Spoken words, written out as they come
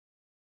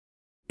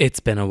It's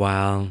been a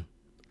while.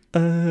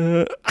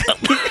 I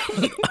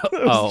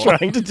was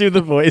trying to do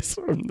the voice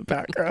from the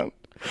background.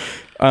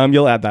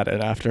 You'll add that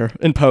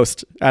in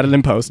post. Add it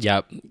in post.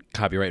 Yep.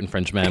 Copyright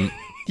infringement.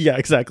 Yeah,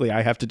 exactly.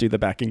 I have to do the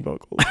backing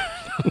vocals.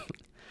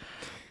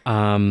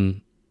 Ow.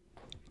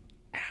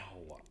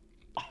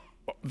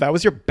 That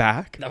was your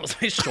back? That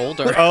was my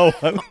shoulder. Oh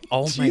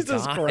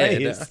Jesus my God.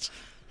 Christ.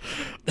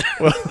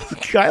 Well,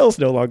 Kyle's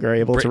no longer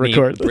able to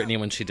record. Britney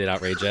when she did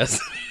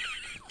Outrageous.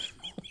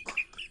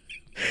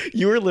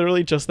 You were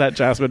literally just that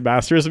Jasmine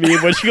Masters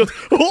meme when she goes,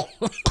 oh!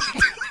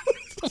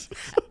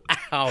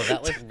 Ow,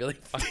 that like really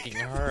fucking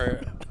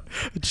hurt.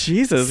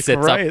 Jesus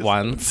Sits Christ. up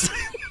once.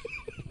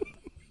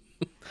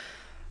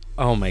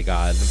 Oh my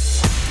God.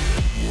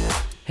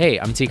 Hey,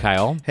 I'm T.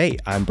 Kyle. Hey,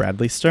 I'm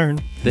Bradley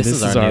Stern. This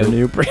is our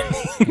new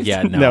Britney.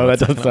 Yeah, no,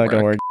 that's not going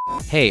to work.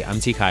 Hey, I'm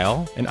T.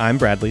 Kyle. And I'm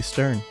Bradley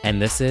Stern. And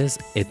this is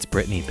It's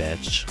Britney,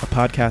 Bitch. A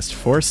podcast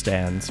for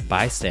stans.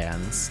 By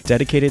stans.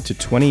 Dedicated to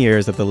 20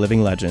 years of the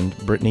living legend,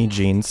 Britney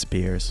Jean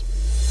Spears.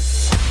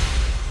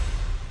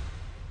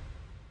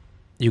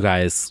 You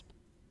guys,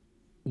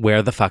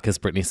 where the fuck is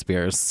Britney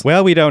Spears?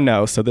 Well, we don't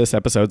know, so this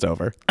episode's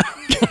over.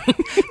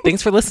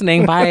 Thanks for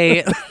listening.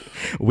 Bye.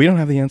 We don't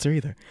have the answer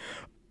either.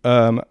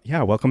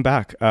 Yeah, welcome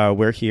back.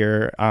 We're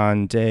here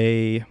on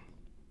day,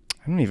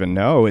 I don't even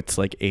know. It's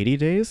like 80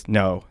 days?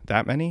 No,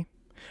 that many?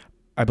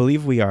 I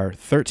believe we are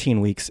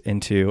 13 weeks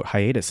into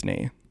hiatus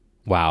knee.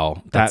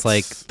 Wow. That's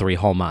like 3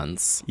 whole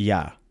months.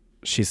 Yeah.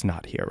 She's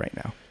not here right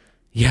now.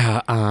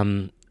 Yeah.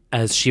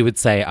 As she would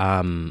say,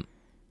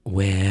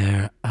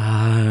 where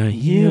are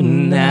you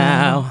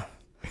now?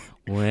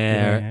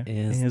 Where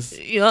is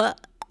your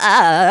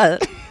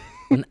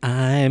when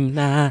I'm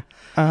not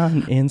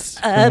on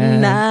Instagram? I'm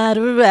not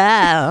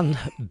around.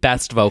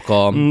 Best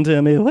vocal.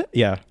 Tell me what?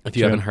 Yeah. If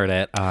you haven't heard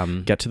it,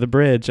 get to the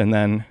bridge, and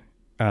then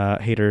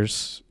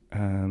haters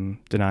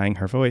denying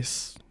her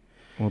voice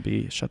will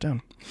be shut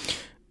down.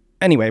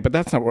 Anyway, but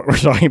that's not what we're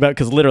talking about,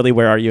 because literally,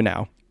 where are you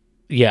now?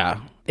 Yeah.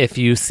 If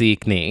you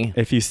seek knee.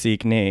 If you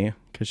seek knee,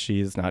 because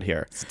she's not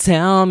here. So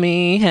tell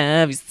me,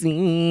 have you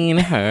seen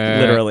her?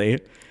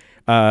 Literally.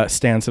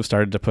 Stans have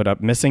started to put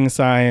up missing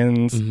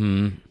signs.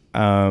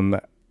 Mm-hmm.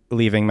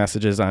 Leaving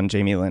messages on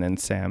Jamie Lynn and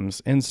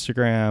Sam's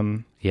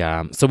Instagram.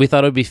 Yeah. So we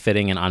thought it would be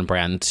fitting and on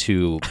brand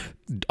to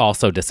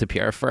also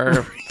disappear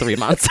for 3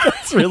 months.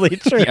 That's really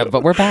true. Yeah,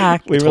 but we're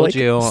back. We told were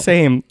you.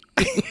 Same.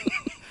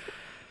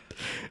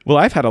 Well,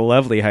 I've had a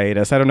lovely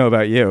hiatus. I don't know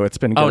about you. It's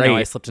been great. Oh, no,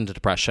 I slipped into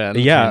depression.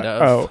 Yeah. Kind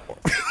of.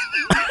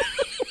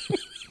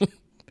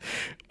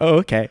 Oh,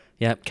 okay.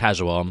 Yep,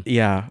 casual.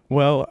 Yeah.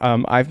 Well,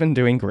 I've been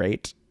doing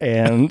great.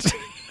 And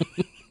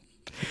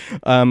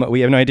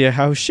we have no idea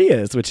how she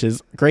is, which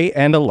is great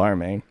and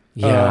alarming.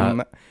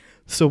 Yeah.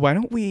 So why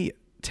don't we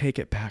take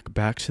it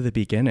back to the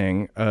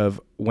beginning of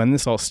when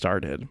this all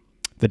started,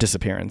 the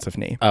disappearance of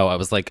Nee. Oh, I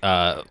was like,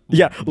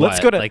 yeah, let's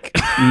go to like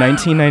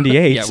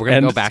 1998. Yeah, we're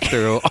going to go back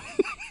through.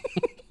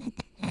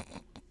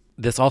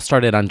 This all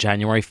started on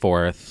January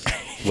 4th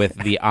with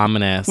the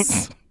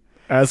ominous...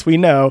 As we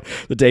know,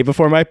 the day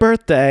before my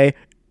birthday.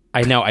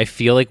 I know. I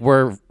feel like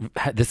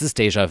this is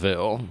deja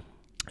vu.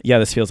 Yeah,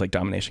 this feels like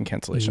domination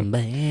cancellation.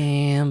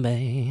 Bam,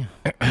 bam.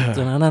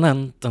 Dun,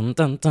 dun,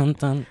 dun, dun,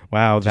 dun.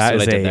 Wow, that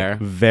is a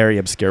very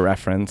obscure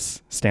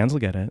reference. Stans will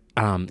get it.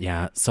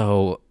 Yeah.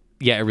 So,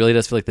 yeah, it really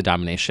does feel like the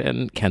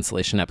domination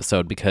cancellation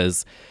episode,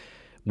 because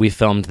we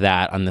filmed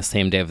that on the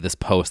same day of this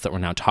post that we're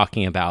now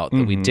talking about,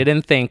 that we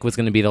didn't think was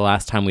going to be the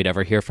last time we'd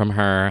ever hear from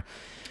her.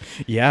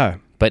 Yeah.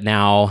 But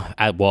now,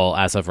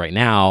 as of right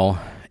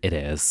now, it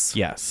is.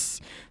 Yes.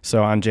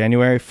 So on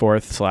January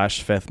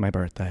 4th/5th, my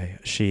birthday,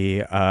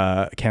 she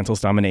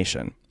cancels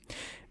domination.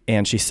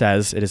 And she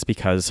says it is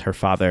because her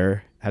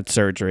father had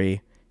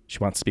surgery. She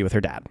wants to be with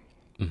her dad.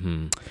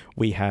 Mm-hmm.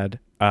 We had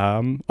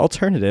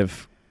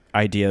alternative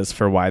ideas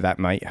for why that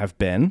might have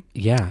been.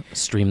 Yeah.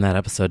 Stream that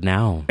episode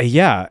now.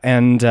 Yeah.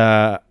 And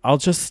I'll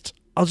just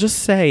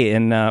say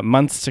in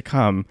months to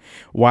come,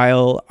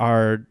 while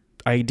our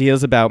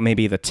ideas about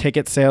maybe the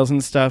ticket sales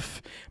and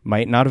stuff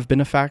might not have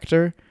been a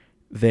factor,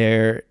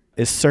 there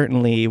is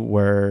certainly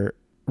were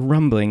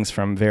rumblings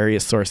from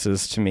various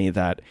sources to me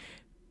that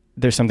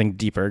there's something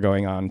deeper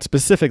going on,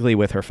 specifically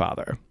with her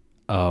father.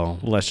 Oh.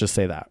 Let's just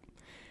say that.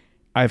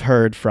 I've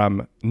heard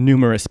from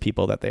numerous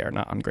people that they are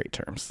not on great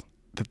terms,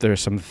 that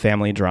there's some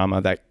family drama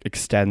that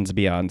extends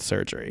beyond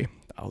surgery.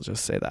 I'll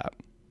just say that.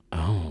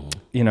 Oh.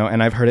 You know,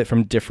 and I've heard it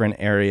from different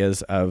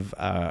areas of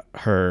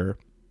her...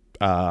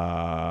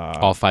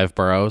 all 5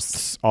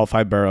 boroughs,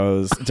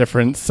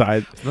 different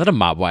sides. Is that a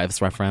Mob Wives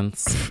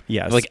reference?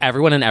 Yes. Like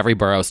everyone in every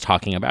borough is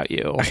talking about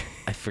you.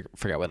 I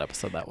forget what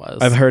episode that was.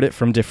 I've heard it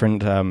from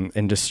different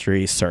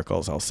industry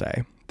circles, I'll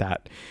say,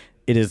 that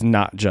it is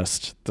not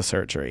just the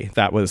surgery.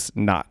 That's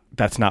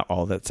not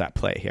all that's at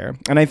play here.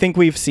 And I think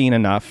we've seen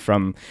enough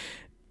from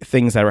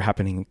things that were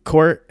happening in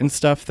court and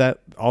stuff that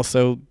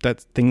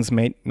things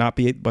may not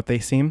be what they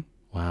seem.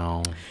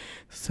 Wow.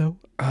 So,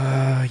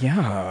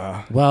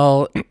 yeah.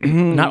 Well,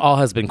 not all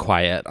has been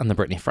quiet on the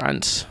Britney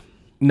front.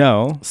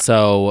 No.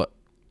 So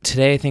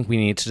today I think we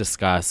need to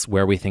discuss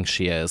where we think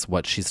she is,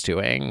 what she's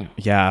doing.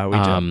 Yeah, we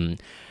do.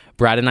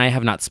 Brad and I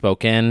have not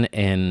spoken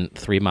in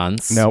 3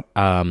 months. Nope.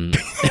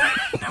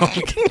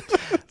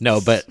 No,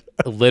 but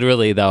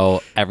literally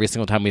though, every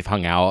single time we've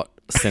hung out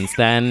since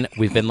then,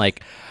 we've been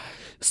like,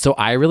 so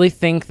I really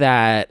think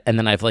that, and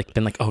then I've like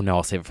been like, oh no,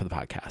 I'll save it for the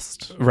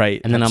podcast. Right.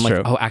 And then I'm like,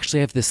 true. oh, actually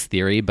I have this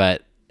theory,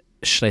 but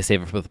should I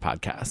save it for the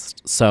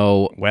podcast?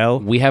 So Well,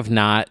 we have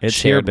not it's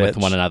shared here, with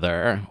bitch. one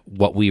another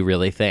what we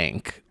really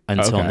think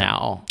until Okay.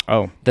 now.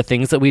 Oh, The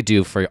things that we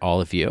do for all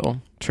of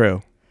you,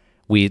 true.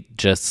 we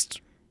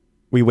just,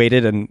 We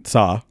waited and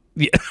saw.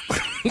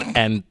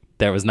 and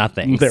there was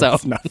nothing. There so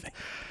was nothing.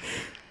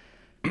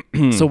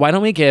 So why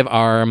don't we give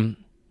our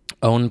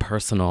own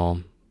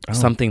personal,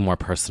 something more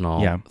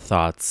personal Yeah.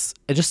 thoughts,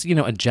 just,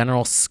 a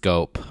general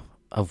scope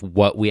of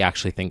what we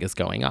actually think is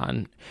going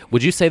on.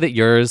 Would you say that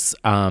yours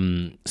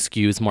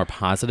skews more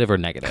positive or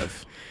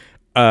negative?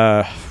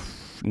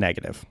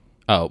 Negative.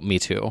 Oh, me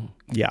too.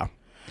 Yeah.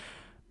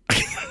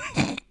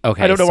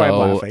 Okay. I don't know why I'm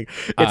laughing.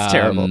 It's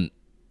terrible.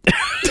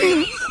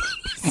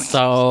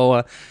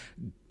 So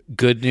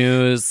good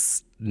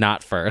news,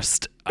 not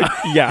first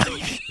Yeah.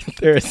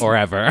 There's or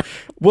ever.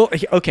 well,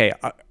 okay.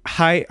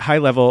 High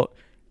level.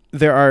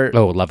 There are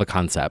Oh, love a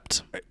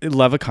concept.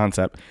 love a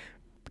concept.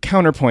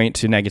 Counterpoint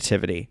to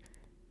negativity.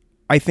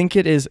 I think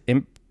it is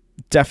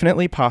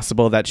definitely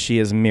possible that she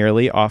is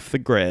merely off the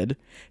grid.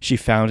 She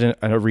found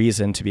a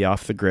reason to be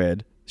off the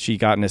grid. She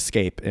got an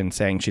escape in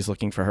saying she's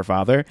looking after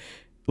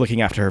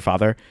her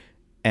father,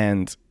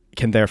 and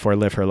can therefore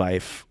live her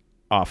life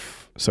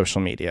off social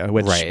media,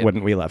 which Right.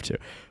 wouldn't we love to?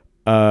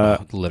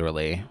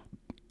 Literally.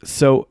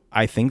 So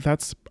I think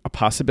that's a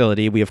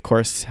possibility. We, of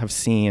course, have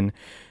seen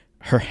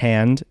her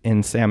hand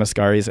in Sam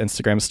Asghari's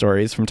Instagram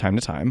stories from time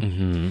to time.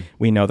 Mm-hmm.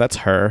 We know that's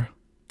her.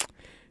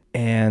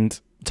 And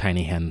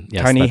Tiny hand.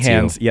 Yes, tiny that's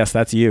hands. you. Yes,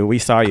 that's you. We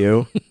saw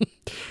you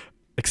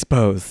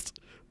exposed.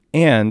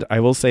 And I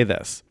will say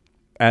this,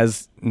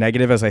 as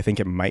negative as I think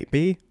it might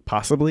be,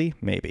 possibly,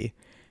 maybe,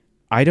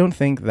 I don't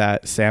think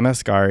that Sam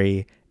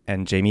Asghari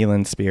and Jamie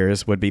Lynn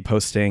Spears would be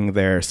posting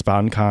their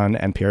SpawnCon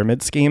and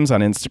pyramid schemes on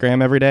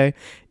Instagram every day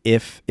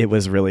if it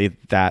was really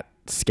that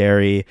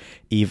scary,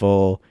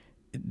 evil,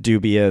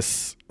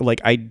 dubious. Like,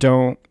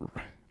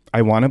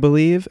 I want to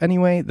believe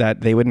anyway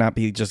that they would not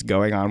be just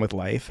going on with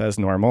life as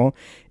normal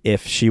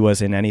if she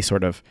was in any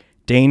sort of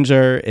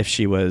danger, if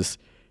she was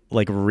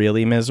like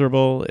really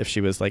miserable, if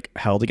she was like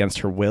held against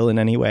her will in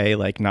any way,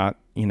 like not,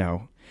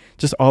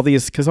 just all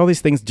these, because all these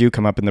things do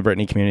come up in the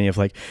Britney community of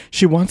like,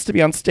 she wants to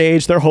be on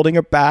stage, they're holding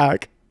her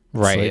back.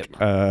 Right. It's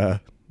like,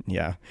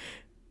 yeah.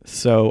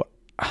 So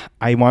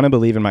I want to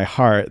believe in my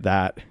heart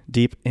that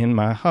deep in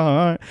my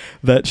heart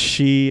that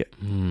she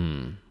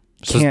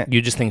So can't.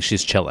 you just think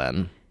she's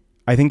chilling.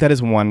 I think that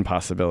is one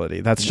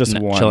possibility. That's just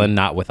one. Chilling,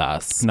 not with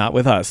us. Not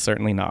with us,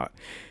 certainly not.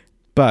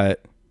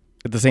 But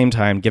at the same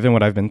time, given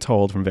what I've been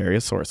told from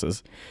various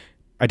sources,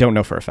 I don't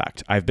know for a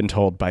fact. I've been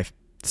told by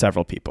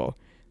several people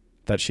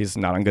that she's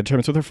not on good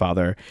terms with her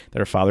father, that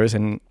her father is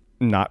in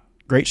not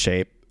great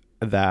shape,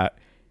 that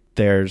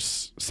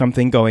there's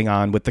something going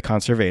on with the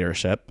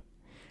conservatorship.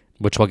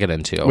 Which we'll get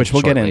into. Which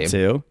we'll shortly. get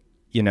into.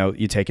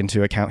 You take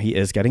into account he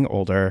is getting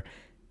older.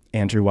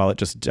 Andrew Wallet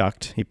just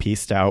ducked. He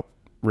pieced out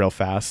real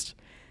fast.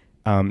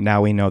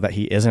 Now we know that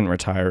he isn't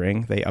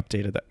retiring. They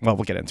updated that. Well,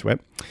 we'll get into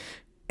it.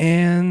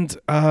 And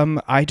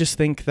I just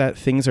think that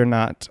things are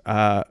not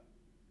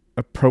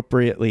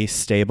appropriately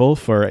stable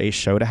for a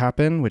show to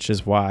happen, which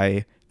is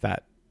why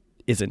that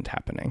isn't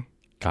happening.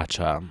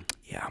 Gotcha.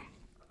 Yeah.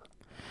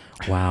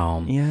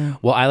 Wow. Yeah.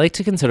 Well, I like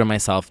to consider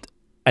myself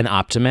an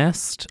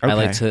optimist. I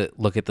like Okay. to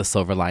look at the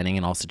silver lining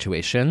in all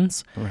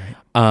situations.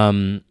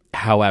 Right.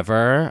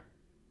 However,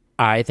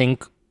 I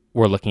think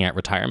we're looking at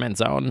retirement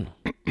zone.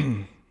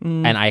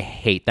 And I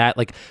hate that.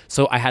 Like,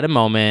 so I had a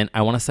moment,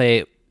 I want to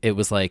say it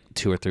was like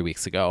 2 or 3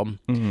 weeks ago,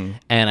 and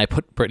I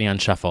put Britney on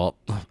shuffle,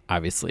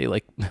 obviously,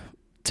 like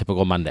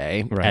typical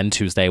Monday Right. and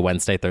Tuesday,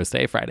 Wednesday,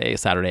 Thursday, Friday,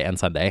 Saturday, and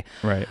Sunday.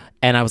 Right.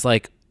 And I was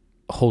like,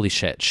 holy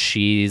shit,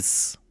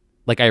 she's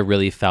like, I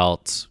really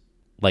felt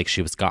like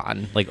she was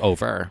gone, like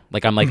over.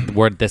 Like, I'm like,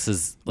 this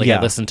is like, Yeah.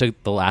 I listened to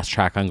the last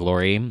track on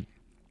Glory,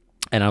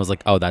 and I was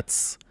like, oh,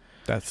 that's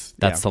yeah.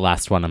 the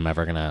last one I'm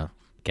ever gonna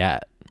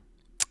get.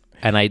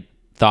 And I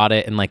thought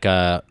it in like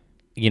a,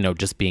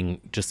 just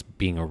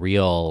being a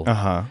real,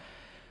 I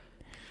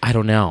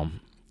don't know.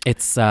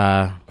 It's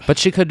but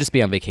she could just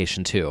be on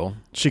vacation too.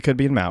 She could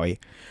be in Maui.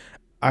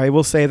 I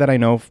will say that I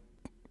know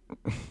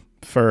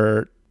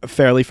for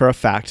a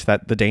fact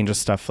that the dangerous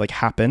stuff like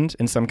happened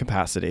in some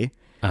capacity.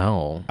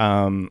 Oh.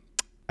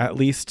 At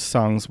least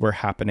songs were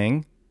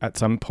happening at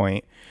some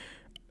point.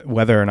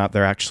 Whether or not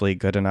they're actually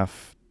good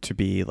enough to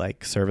be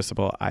like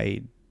serviceable,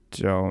 I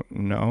don't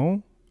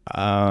know.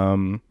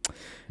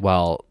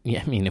 Well,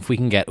 yeah, I mean, if we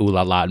can get Ooh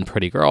La La and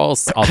Pretty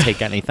Girls, I'll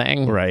take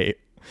anything. Right.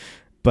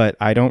 But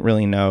I don't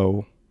really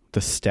know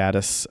the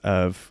status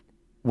of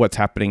what's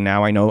happening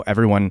now. I know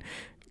everyone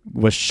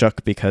was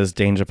shook because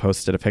Danger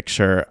posted a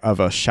picture of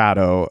a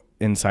shadow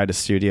inside a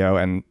studio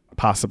and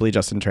possibly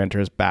Justin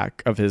Tranter's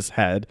back of his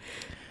head.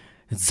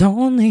 It's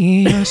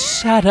only a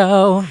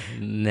shadow.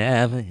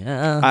 Never.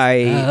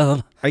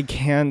 I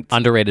can't.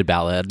 Underrated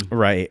ballad.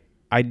 Right.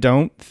 I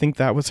don't think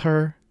that was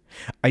her.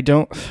 I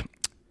don't.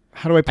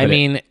 How do I put it? I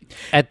mean,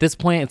 at this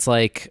point, it's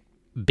like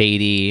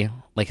Beatty.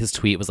 Like his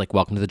tweet was like,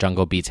 "Welcome to the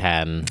jungle,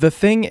 B10." The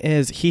thing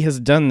is, he has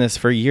done this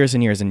for years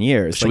and years and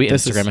years. Should we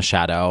Instagram a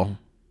shadow?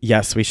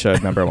 Yes, we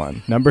should. Number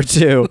one. Number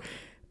two,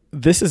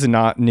 this is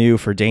not new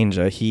for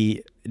Danger.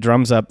 He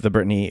drums up the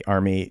Britney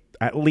army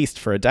at least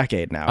for a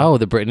decade now. Oh,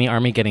 the Britney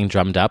army getting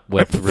drummed up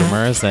with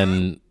rumors,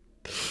 and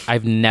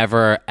I've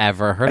never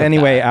ever heard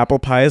anyway, of that. Apple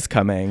Pie is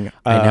coming.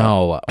 I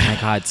know. Oh my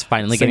God, it's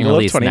finally getting Single of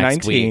released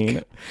next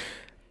week.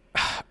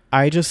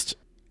 I just,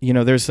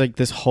 there's like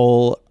this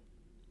whole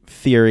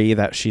theory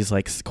that she's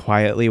like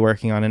quietly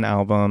working on an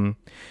album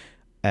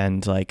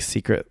and like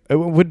secret. It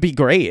would be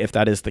great if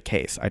that is the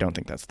case. I don't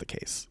think that's the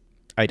case.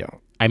 I don't.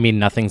 I mean,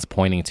 nothing's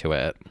pointing to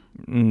it.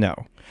 No.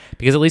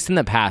 Because at least in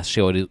the past,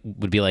 she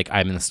would be like,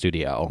 I'm in the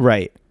studio.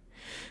 Right.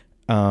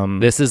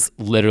 This is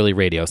literally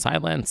radio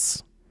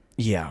silence.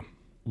 Yeah.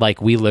 Like,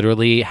 we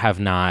literally have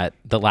not...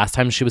 The last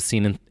time she was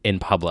seen in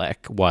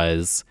public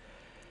was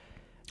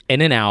In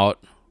and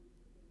Out,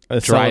 a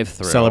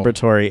drive-through.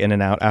 Celebratory In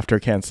and Out after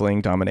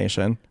canceling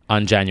Domination.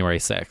 On January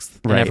 6th.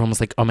 Right. And everyone was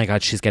like, oh my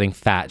God, she's getting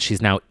fat.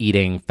 She's now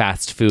eating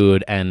fast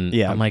food. And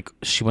yeah. I'm like,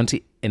 she went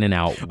to In and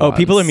Out Oh, once.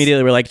 people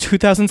immediately were like,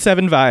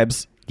 2007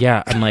 vibes.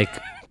 Yeah, I'm like...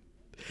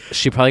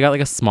 She probably got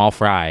like a small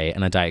fry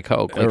and a Diet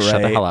Coke. Like,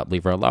 shut the hell up.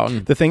 Leave her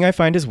alone. The thing I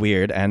find is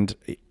weird, and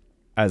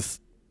as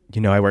you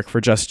know, I work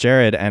for Just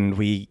Jared, and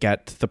we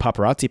get the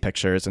paparazzi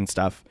pictures and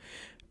stuff.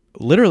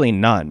 Literally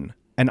none.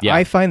 And yeah.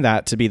 I find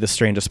that to be the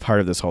strangest part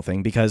of this whole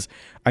thing because,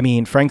 I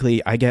mean,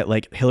 frankly, I get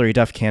like Hillary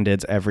Duff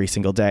candids every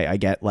single day. I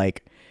get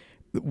like,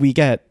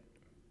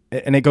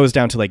 and it goes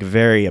down to like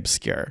very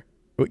obscure.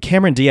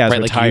 Cameron Diaz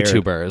retired. Like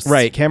YouTubers.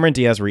 Right. Cameron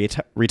Diaz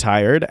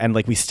retired, and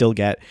like we still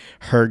get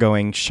her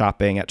going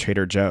shopping at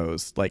Trader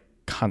Joe's like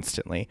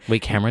constantly.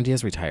 Wait, Cameron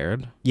Diaz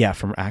retired? Yeah,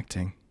 from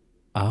acting.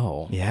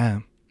 Oh.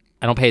 Yeah.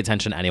 I don't pay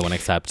attention to anyone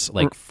except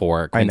like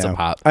 4 Queens of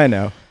Pop. I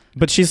know.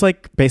 But she's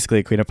like basically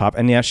a Queen of Pop.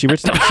 And yeah, she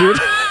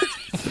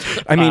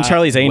I mean,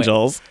 Charlie's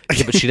Angels.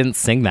 Yeah, but she didn't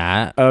sing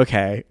that.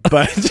 Okay.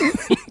 But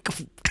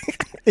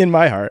in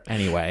my heart.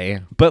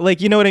 Anyway. But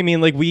like, you know what I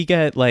mean? Like we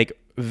get like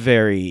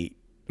very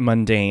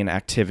mundane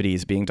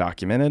activities being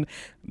documented.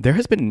 There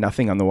has been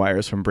nothing on the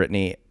wires from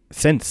Britney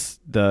since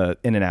the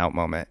In and Out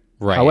moment.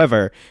 Right.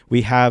 However,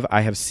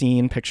 I have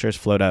seen pictures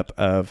float up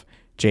of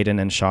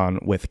Jaden and Sean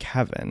with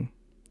Kevin.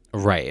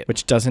 Right.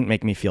 Which doesn't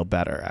make me feel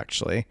better,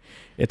 actually.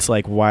 It's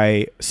like,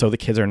 why? So the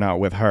kids are not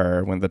with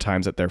her when the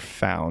times that they're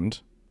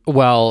found.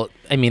 Well,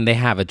 I mean, they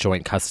have a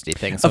joint custody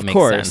thing, so it makes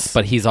sense.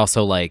 But he's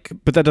also like...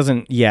 But that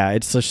doesn't... Yeah,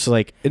 it's just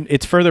like...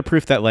 It's further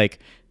proof that like,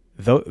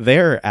 though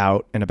they're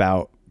out and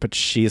about, but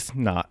she's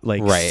not.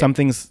 Like, right.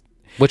 Something's...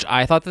 Which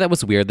I thought that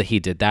was weird that he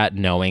did that,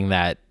 knowing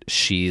that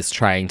she's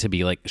trying to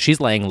be like... She's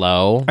laying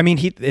low. I mean,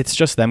 it's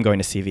just them going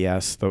to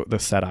CVS, the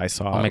set I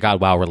saw. Oh my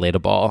God, wow,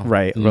 relatable.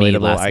 Right,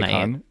 relatable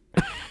icon.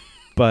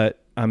 But...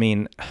 I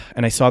mean,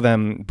 and I saw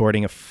them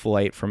boarding a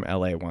flight from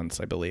LA once,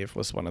 I believe,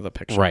 was one of the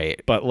pictures.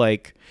 Right. But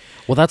like...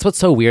 Well, that's what's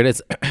so weird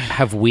is,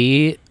 have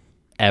we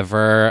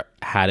ever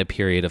had a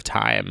period of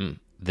time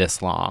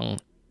this long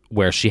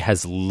where she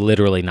has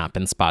literally not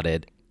been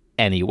spotted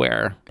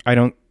anywhere? I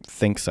don't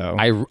think so.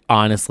 I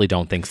honestly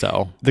don't think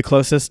so. The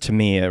closest to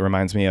me, it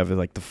reminds me of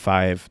like the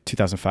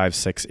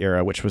 2005-6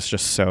 era, which was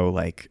just so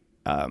like...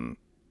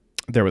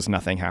 there was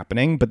nothing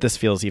happening, but this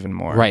feels even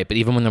more. Right, but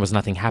even when there was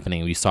nothing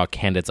happening, we saw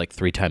candids like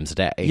 3 times a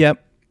day.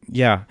 Yep.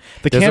 Yeah.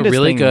 There's a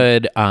really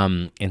good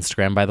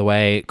Instagram, by the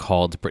way,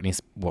 called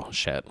Britney's... Well,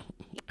 shit.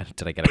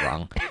 Did I get it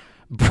wrong?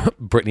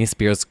 Britney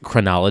Spears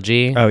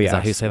Chronology. Oh, yeah. Is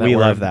that how you say that We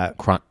word? love that.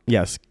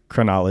 Yes,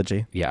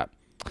 chronology. Yeah.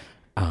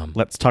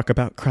 Let's talk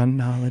about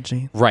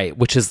chronology. Right,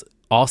 which is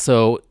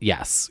also,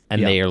 yes.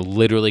 And they are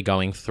literally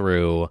going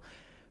through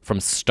from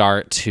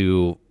start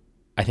to...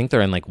 I think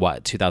they're in like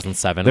what,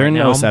 2007 They're right in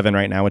now? 07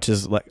 right now, which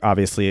is like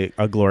obviously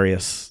a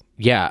glorious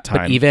time.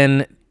 But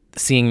even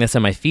seeing this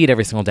in my feed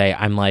every single day,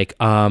 I'm like,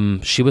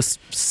 she was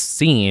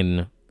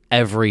seen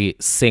every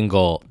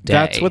single day.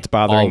 That's what's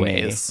bothering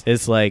me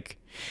is like,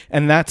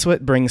 and that's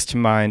what brings to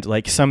mind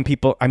like some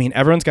people, I mean,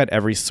 everyone's got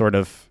every sort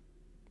of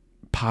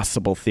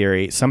possible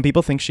theory. Some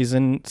people think she's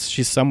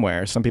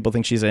somewhere. Some people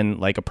think she's in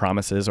like a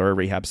Promises or a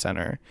rehab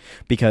center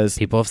because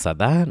people have said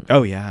that.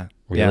 Oh yeah.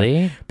 Really?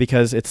 Yeah.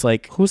 Because it's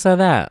like... Who said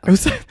that? Who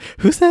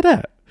said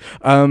that?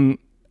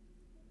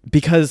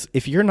 Because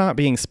if you're not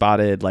being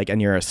spotted, like, and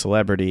you're a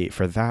celebrity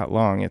for that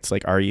long, it's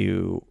like, are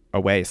you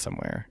away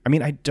somewhere? I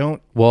mean, I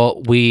don't...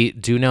 Well, we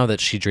do know that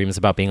she dreams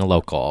about being a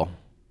local.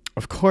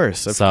 Of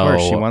course.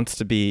 She wants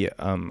to be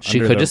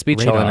she could just be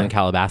chilling in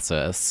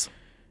Calabasas.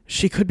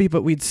 She could be,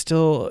 but we'd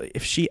still,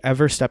 if she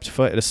ever stepped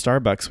foot at a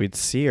Starbucks, we'd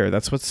see her.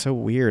 That's what's so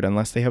weird,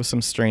 unless they have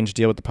some strange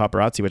deal with the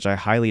paparazzi, which I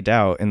highly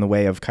doubt in the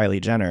way of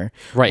Kylie Jenner.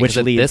 Right, which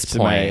at leads this to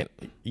point,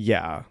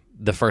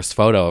 the first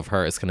photo of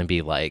her is going to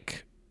be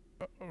like...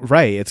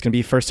 Right, it's going to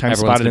be first time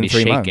spotted in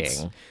 3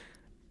 months.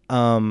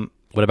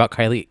 What about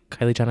Kylie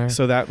Jenner?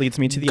 So that leads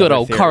me to the good other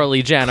old theory.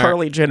 Carly Jenner.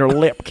 Carly Jenner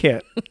lip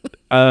kit.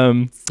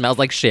 Smells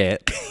like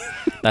shit.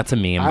 That's a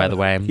meme, by the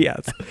way.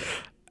 Yes.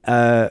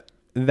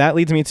 That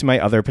leads me to my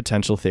other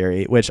potential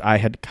theory, which I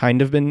had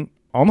kind of been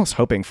almost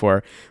hoping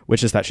for,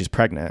 which is that she's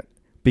pregnant.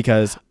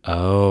 Because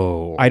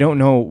I don't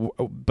know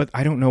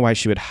why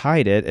she would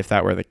hide it if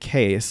that were the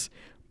case.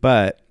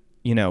 But,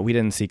 we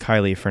didn't see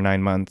Kylie for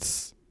 9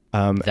 months.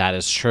 That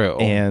is true.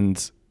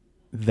 And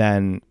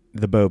then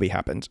the Bobby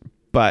happened.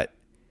 But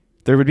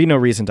there would be no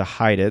reason to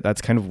hide it.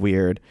 That's kind of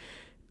weird.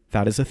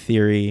 That is a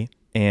theory.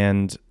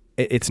 And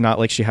it's not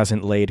like she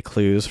hasn't laid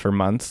clues for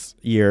months,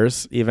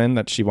 years even,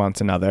 that she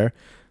wants another.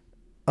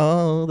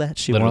 All that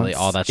she Literally wants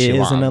all that she is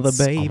wants. another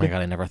baby. Oh my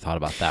God, I never thought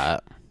about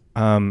that.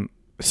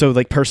 So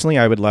like personally,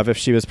 I would love if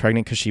she was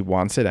pregnant because she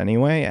wants it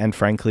anyway. And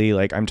frankly,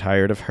 like I'm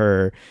tired of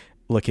her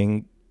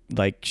looking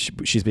like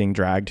she's being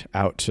dragged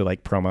out to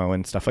like promo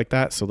and stuff like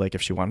that. So like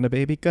if she wanted a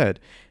baby, good.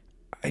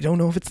 I don't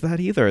know if it's that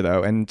either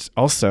though. And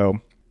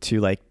also to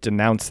like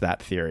denounce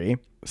that theory.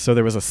 So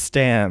there was a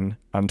stan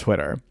on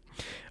Twitter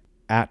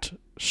at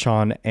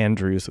Sean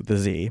Andrews with the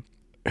Z,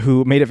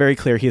 who made it very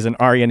clear he's an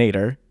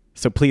Arianator.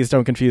 So please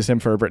don't confuse him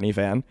for a Britney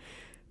fan.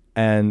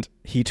 And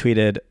he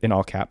tweeted in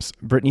all caps,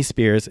 Britney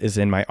Spears is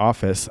in my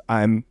office.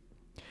 And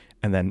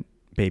then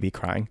baby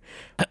crying.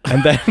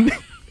 And then,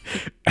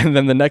 and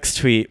then the next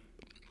tweet,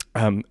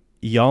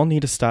 y'all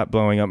need to stop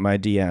blowing up my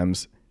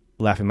DMs,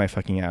 laughing my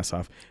fucking ass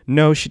off.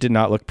 No, she did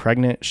not look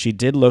pregnant. She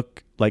did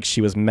look like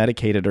she was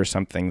medicated or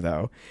something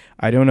though.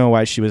 I don't know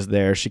why she was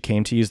there. She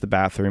came to use the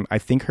bathroom. I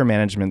think her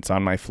management's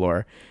on my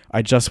floor.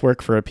 I just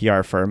work for a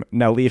PR firm.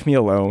 Now leave me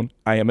alone.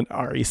 I am an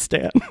Ari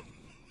stan.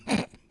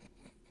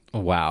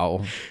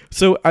 Wow.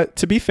 So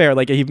to be fair,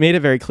 like he made it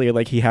very clear,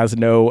 like he has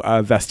no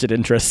vested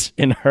interest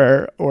in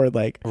her or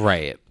like.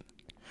 Right.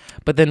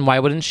 But then why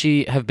wouldn't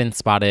she have been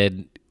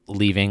spotted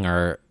leaving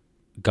or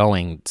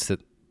going to?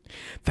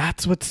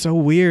 That's what's so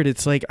weird.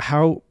 It's like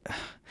how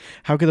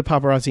could the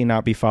paparazzi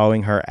not be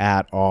following her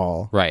at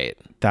all? Right.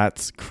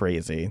 That's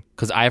crazy.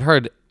 Because I've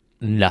heard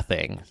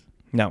nothing.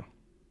 No,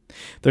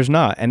 there's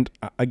not. And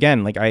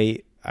again, like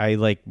I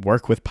like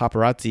work with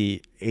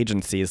paparazzi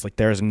agencies. Like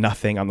there's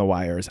nothing on the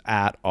wires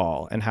at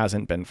all and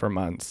hasn't been for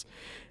months.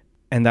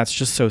 And that's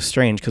just so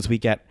strange because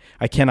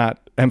I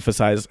cannot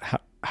emphasize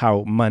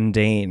how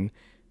mundane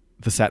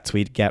the sets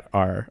we get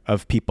are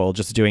of people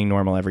just doing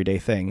normal everyday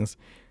things.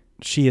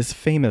 She is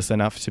famous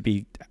enough to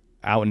be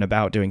out and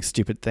about doing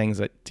stupid things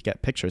to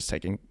get pictures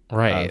taken.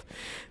 Right.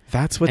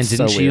 That's what's so weird.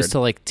 And didn't she used to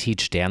like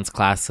teach dance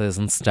classes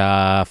and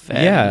stuff?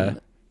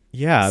 And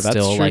yeah, that's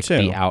still true like too.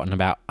 be out and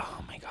about.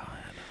 Oh my God.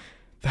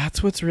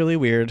 That's what's really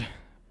weird.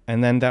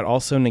 And then that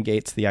also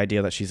negates the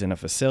idea that she's in a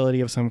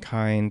facility of some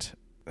kind.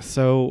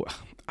 So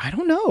I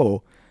don't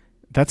know.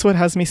 That's what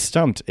has me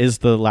stumped is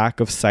the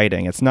lack of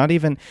citing. It's not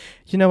even,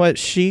 you know what?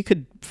 She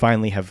could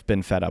finally have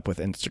been fed up with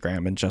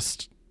Instagram and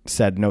just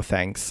said, no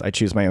thanks. I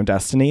choose my own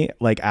destiny.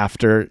 Like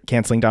after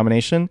canceling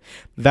Domination,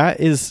 that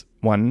is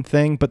one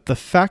thing. But the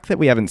fact that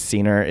we haven't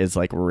seen her is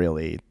like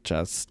really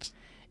just.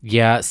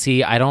 Yeah,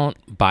 see, I don't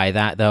buy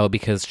that though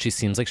because she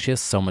seems like she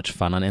has so much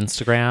fun on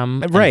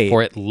Instagram. Right. And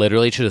for it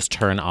literally to just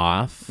turn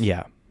off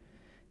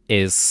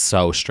is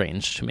so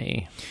strange to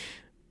me.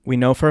 We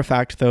know for a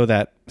fact though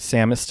that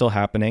Sam is still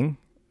happening.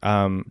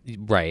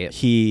 Right.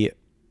 He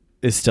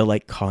is still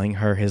like calling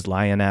her his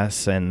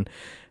lioness, and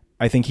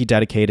I think he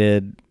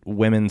dedicated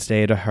Women's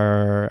Day to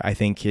her. I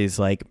think he's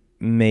like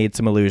made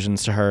some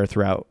allusions to her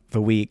throughout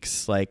the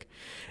weeks. Like,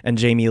 and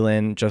Jamie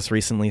Lynn just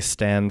recently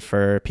stand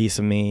for Piece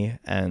of Me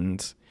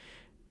and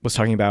was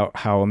talking about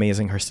how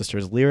amazing her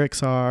sister's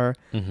lyrics are.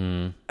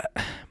 Mm-hmm.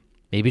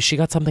 Maybe she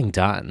got something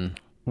done.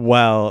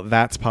 Well,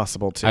 that's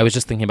possible too. I was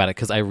just thinking about it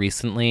because I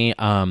recently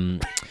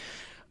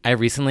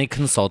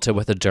consulted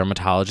with a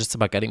dermatologist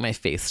about getting my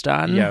face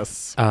done.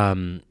 Yes.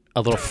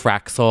 A little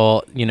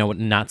Fraxel,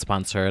 not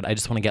sponsored. I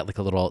just want to get like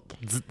a little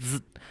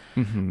zzz.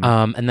 Mm-hmm.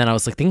 And then I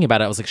was like thinking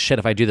about it. I was like, shit,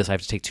 if I do this, I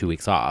have to take 2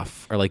 weeks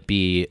off or like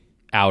be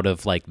out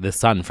of like the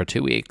sun for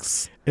 2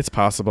 weeks. It's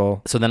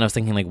possible. So then I was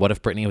thinking like, what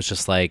if Britney was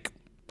just like,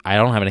 I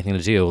don't have anything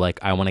to do. Like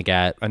I want to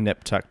get A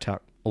nip tuck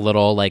tuck. a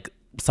little like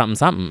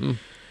something.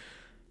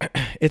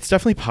 It's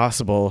definitely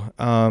possible.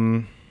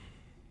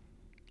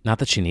 Not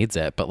that she needs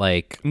it, but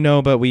like.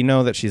 No, but we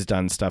know that she's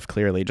done stuff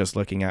clearly just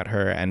looking at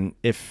her. And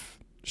if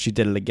she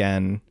did it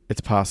again,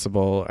 it's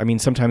possible. I mean,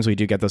 sometimes we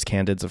do get those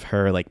candids of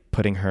her like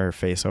putting her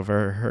face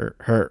over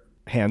her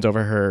hands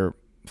over her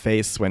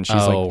face when she's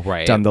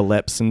done the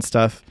lips and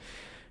stuff.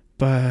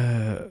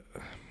 But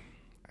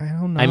I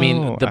don't know. I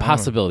mean, the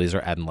possibilities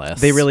are endless.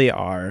 They really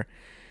are.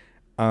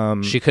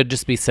 She could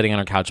just be sitting on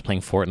her couch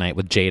playing Fortnite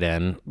with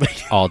Jaden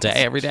all day,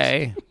 every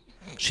day.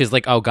 She's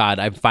like, oh God,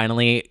 I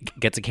finally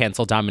get to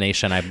cancel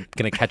Domination. I'm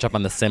going to catch up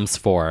on The Sims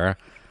 4.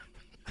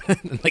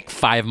 Like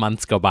 5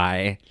 months go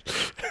by.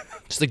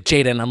 She's like,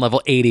 Jaden, I'm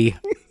level 80.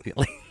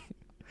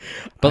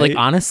 But like,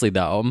 honestly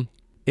though,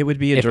 it would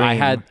be a dream, I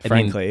had,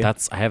 frankly. I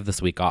have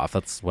this week off.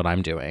 That's what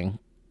I'm doing.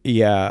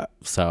 Yeah.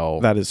 So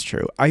that is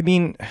true. I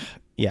mean,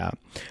 Yeah.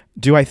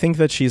 Do I think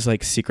that she's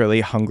like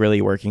secretly,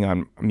 hungrily working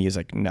on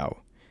music? No.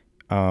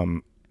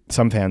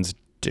 Some fans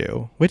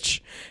do,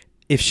 which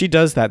if she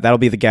does that, that'll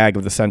be the gag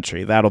of the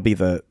century. That'll be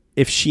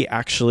if she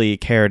actually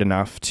cared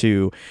enough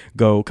to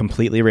go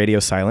completely radio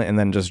silent and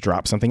then just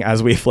drop something,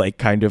 as we've like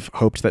kind of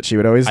hoped that she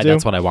would always do.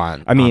 That's what I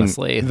want. I mean,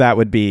 honestly. That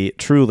would be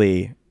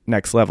truly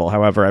next level.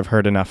 However, I've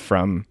heard enough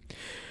from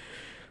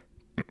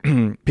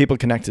people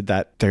connected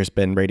that there's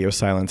been radio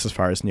silence as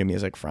far as new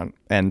music front.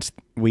 And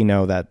we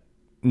know that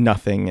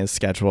nothing is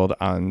scheduled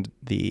on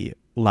the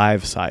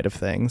live side of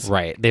things.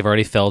 Right. They've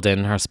already filled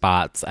in her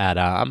spots at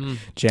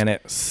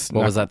Janet.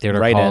 What was that theater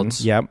right called?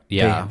 In. Yep.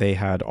 Yeah. They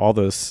had all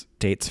those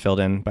dates filled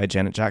in by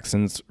Janet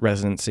Jackson's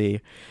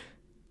residency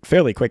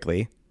fairly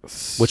quickly.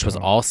 Which was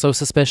also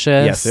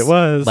suspicious. Yes, it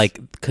was. Like,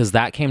 because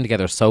that came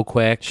together so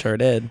quick. Sure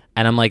did.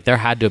 And I'm like, there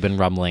had to have been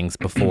rumblings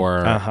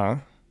before.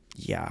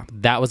 Yeah.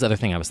 That was the other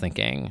thing I was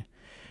thinking,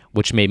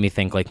 which made me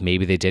think like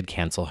maybe they did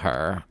cancel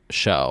her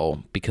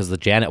show because the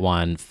Janet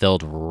one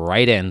filled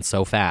right in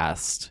so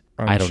fast.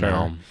 I don't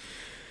know.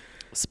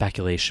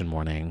 Speculation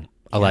warning.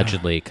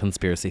 Allegedly,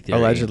 conspiracy theory.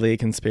 Allegedly,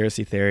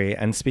 conspiracy theory.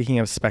 And speaking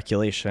of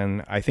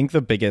speculation, I think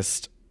the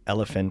biggest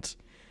elephant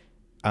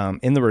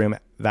in the room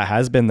that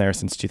has been there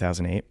since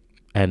 2008.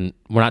 And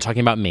we're not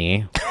talking about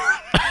me.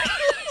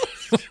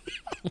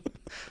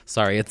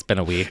 Sorry, it's been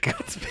a week.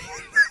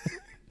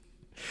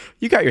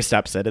 You got your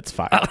steps in. It's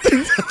fine.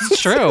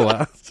 It's true.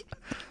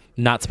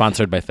 Not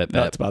sponsored by Fitbit.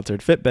 Not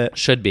sponsored. Fitbit.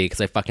 Should be, because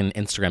I fucking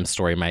Instagram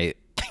story my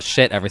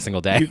shit every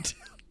single day.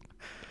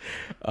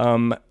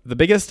 The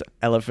biggest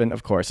elephant,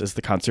 of course, is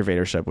the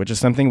conservatorship, which is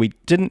something we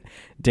didn't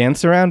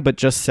dance around, but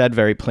just said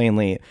very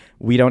plainly,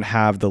 we don't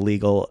have the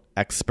legal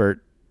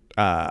expert.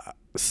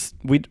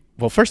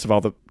 Well, first of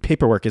all, the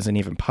paperwork isn't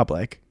even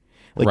public.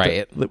 Like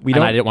right. We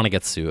don't. And I didn't want to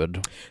get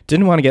sued.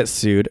 Didn't want to get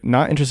sued.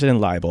 Not interested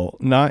in libel.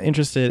 Not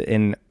interested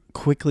in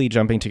quickly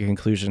jumping to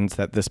conclusions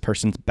that this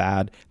person's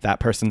bad,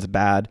 that person's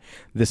bad,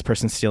 this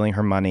person's stealing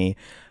her money.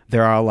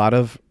 There are a lot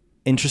of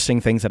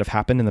interesting things that have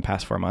happened in the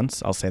past 4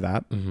 months. I'll say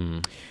that. Mm-hmm.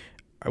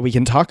 We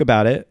can talk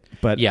about it,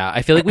 but yeah,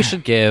 I feel like we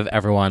should give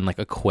everyone like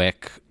a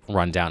quick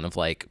rundown of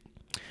like,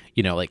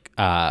 you know, like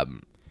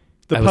the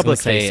public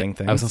facing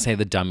things. I was gonna say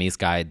the dummy's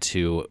guide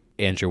to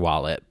Andrew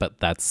Wallet, but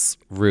that's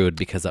rude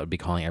because that would be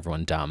calling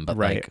everyone dumb. But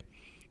right.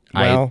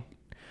 Like,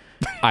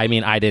 I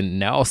mean, I didn't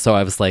know, so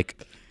I was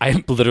like,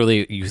 I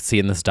literally, you see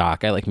in this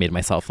doc, I like made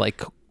myself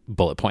like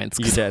bullet points.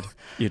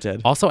 You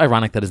did. Also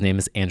ironic that his name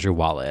is Andrew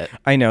Wallet.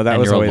 I know, that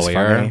was always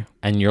funny.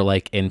 And you're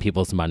like in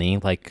people's money,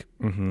 like.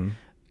 Mm-hmm.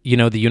 You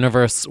know, the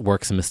universe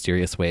works in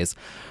mysterious ways.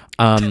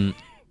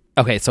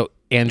 Okay, so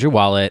Andrew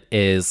Wallet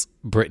is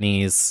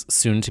Britney's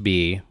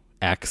soon-to-be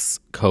ex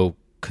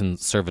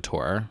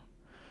co-conservator.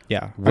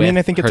 Yeah. I mean,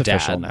 I think it's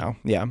official dad. now.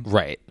 Yeah.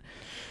 Right.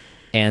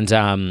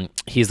 And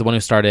he's the one who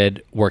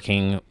started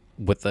working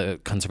with the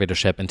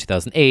conservatorship in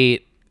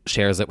 2008,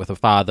 shares it with a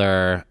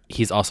father.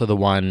 He's also the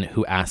one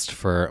who asked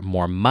for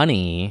more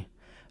money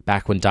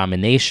back when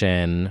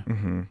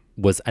Domination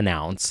was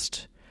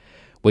announced,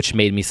 which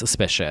made me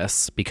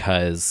suspicious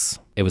because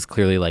it was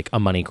clearly like a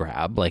money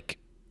grab, like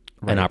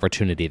an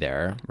opportunity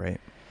there.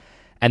 Right.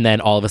 And then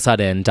all of a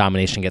sudden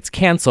Domination gets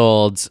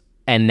canceled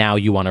and now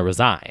you want to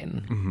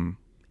resign. Mm-hmm.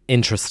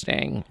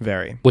 Interesting.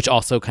 Very. Which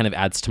also kind of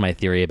adds to my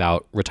theory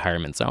about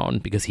Retirement Zone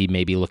because he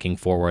may be looking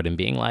forward and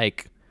being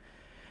like,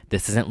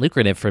 this isn't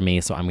lucrative for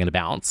me, so I'm going to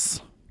bounce.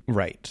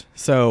 Right.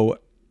 So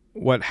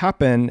what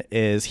happened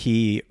is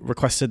he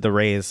requested the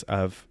raise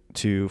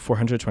to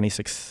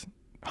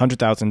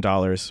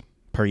 $426,000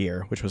 per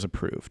year, which was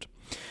approved.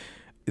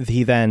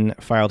 He then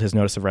filed his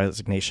notice of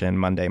resignation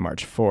Monday,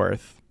 March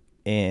 4th,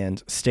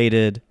 and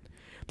stated,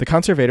 the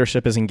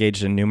conservatorship is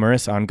engaged in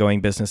numerous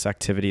ongoing business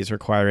activities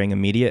requiring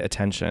immediate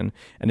attention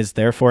and is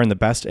therefore in the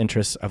best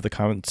interests of the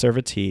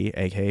conservatee,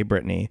 aka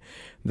Britney,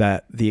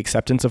 that the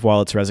acceptance of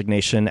Wallet's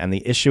resignation and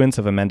the issuance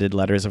of amended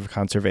letters of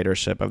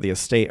conservatorship of the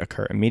estate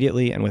occur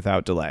immediately and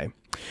without delay.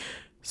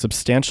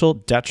 Substantial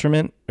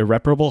detriment,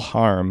 irreparable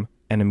harm,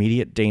 and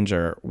immediate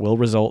danger will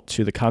result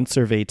to the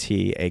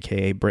conservatee,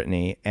 aka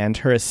Britney, and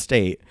her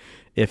estate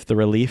if the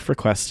relief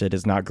requested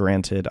is not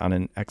granted on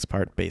an ex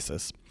parte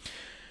basis.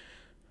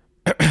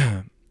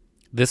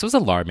 This was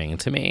alarming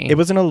to me. It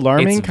was an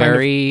alarming it's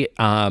very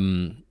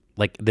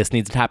like this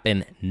needs to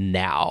happen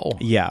now.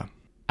 Yeah.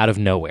 Out of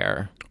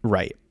nowhere.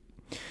 Right.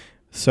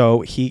 So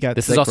he got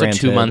this is also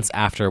granted. 2 months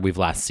after we've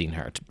last seen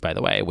her, by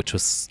the way, which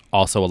was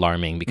also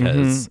alarming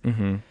because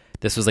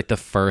this was like the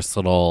first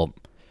little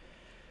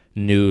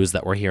news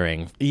that we're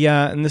hearing.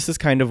 Yeah, and this is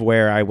kind of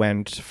where I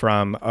went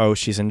from, oh,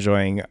 she's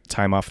enjoying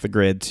time off the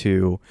grid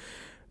to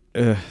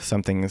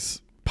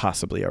something's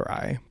possibly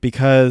awry.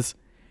 Because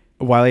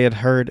while I had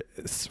heard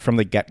from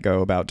the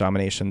get-go about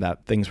Domination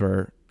that things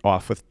were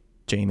off with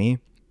Jamie,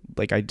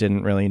 like I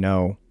didn't really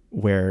know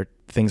where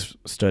things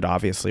stood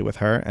obviously with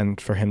her, and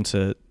for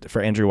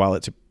Andrew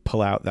Wallet to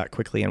pull out that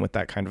quickly and with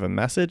that kind of a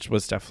message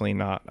was definitely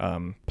not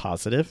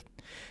positive.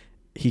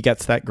 He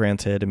gets that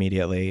granted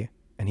immediately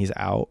and he's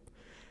out.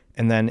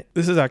 And then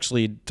this is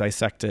actually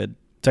dissected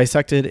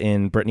dissected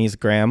in Britney's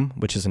Gram,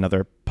 which is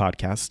another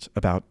podcast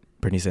about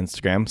Britney's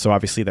Instagram. So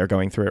obviously they're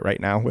going through it right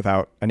now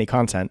without any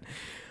content.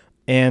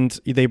 And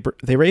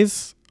they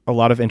raise a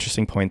lot of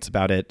interesting points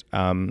about it.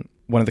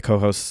 One of the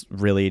co-hosts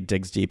really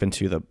digs deep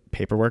into the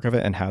paperwork of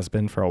it and has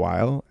been for a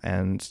while,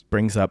 and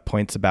brings up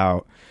points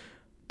about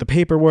the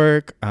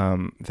paperwork,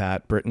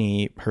 that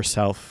Britney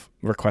herself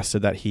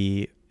requested that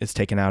he is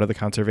taken out of the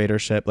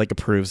conservatorship, like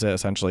approves it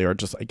essentially, or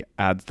just like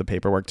adds the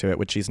paperwork to it,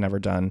 which she's never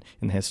done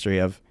in the history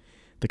of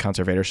the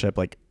conservatorship,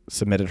 like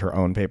submitted her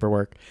own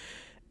paperwork.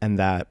 And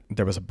that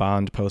there was a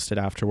bond posted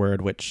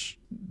afterward, which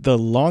the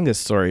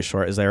longest story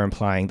short is they're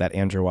implying that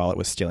Andrew Wallet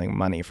was stealing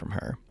money from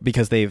her,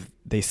 because they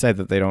said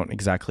that they don't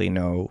exactly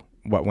know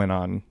what went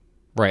on.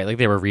 Right, like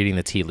they were reading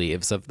the tea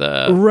leaves of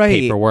the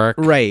paperwork.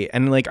 Right,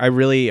 and like I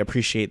really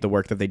appreciate the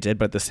work that they did,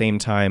 but at the same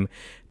time,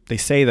 they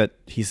say that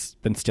he's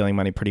been stealing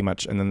money pretty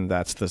much, and then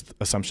that's the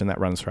assumption that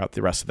runs throughout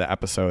the rest of the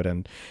episode.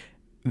 And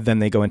then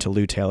they go into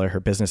Lou Taylor,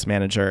 her business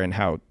manager, and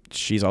how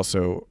she's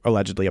also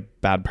allegedly a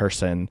bad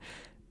person.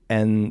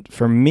 And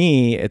for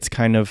me, it's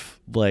kind of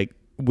like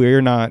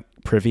we're not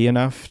privy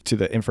enough to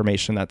the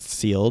information that's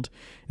sealed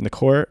in the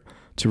court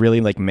to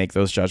really like make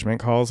those judgment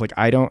calls. Like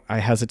I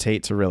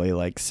hesitate to really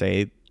like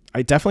say,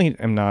 I definitely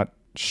am not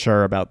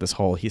sure about this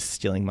whole he's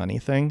stealing money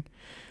thing.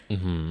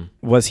 Mm-hmm.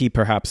 Was he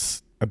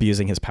perhaps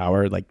abusing his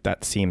power? Like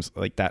that seems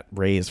like that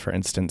raise, for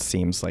instance,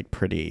 seems like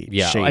pretty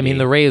shady. I mean,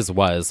 the raise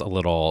was a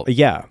little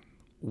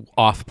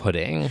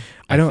off-putting.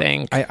 I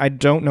think I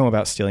don't know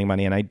about stealing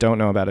money, and I don't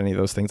know about any of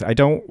those things. I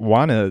don't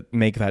want to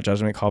make that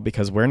judgment call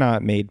because we're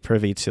not made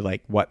privy to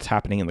like what's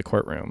happening in the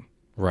courtroom.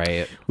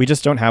 Right. We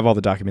just don't have all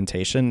the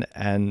documentation,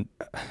 and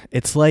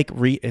it's like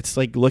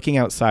looking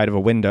outside of a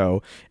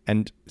window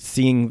and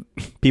seeing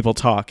people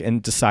talk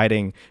and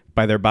deciding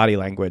by their body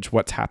language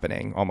what's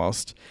happening.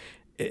 Almost,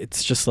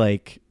 it's just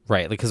like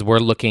right, because we're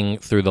looking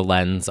through the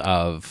lens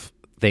of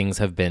things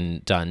have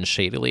been done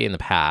shadily in the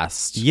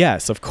past.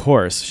 Yes, of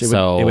course.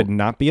 It would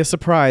not be a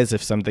surprise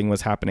if something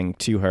was happening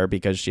to her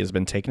because she has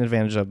been taken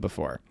advantage of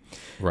before.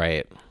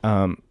 Right.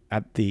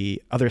 At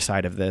the other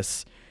side of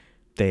this,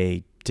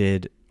 they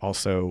did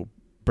also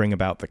bring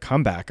about the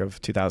comeback of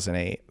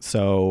 2008.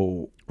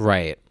 So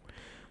right.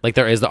 Like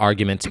there is the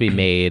argument to be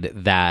made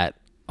that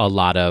a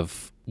lot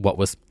of what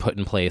was put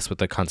in place with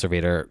the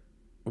conservator,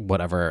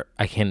 whatever,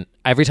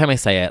 every time I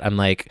say it, I'm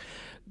like,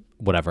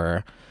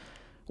 whatever,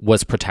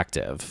 was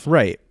protective.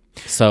 Right.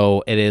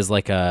 So it is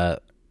like an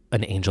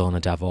angel and a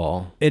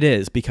devil. It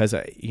is, because,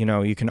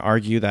 you can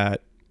argue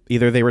that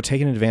either they were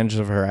taking advantage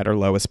of her at her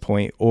lowest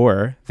point,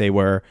 or they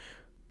were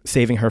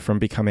saving her from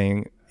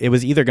becoming, it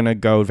was either going to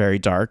go very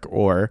dark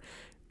or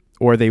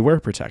they were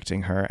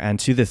protecting her. And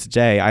to this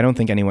day, I don't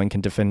think anyone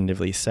can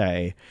definitively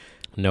say,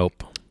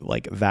 nope,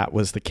 like that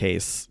was the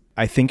case.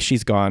 I think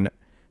she's gone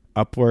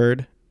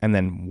upward and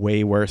then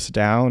way worse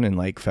down in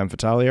like Femme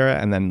Fatale era,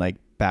 and then like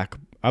back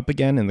up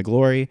again in the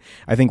Glory.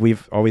 I think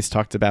we've always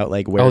talked about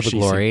like where the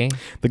Glory.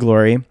 The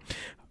Glory.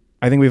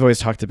 I think we've always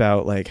talked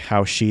about like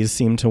how she's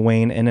seemed to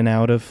wane in and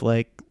out of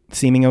like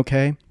seeming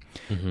okay.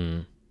 Mm-hmm.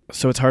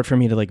 So it's hard for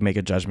me to like make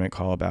a judgment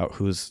call about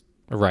who's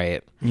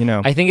right.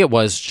 I think it's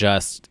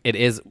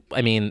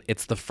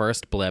the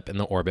first blip in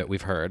the orbit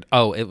we've heard.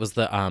 Oh, it was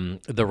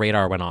the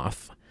radar went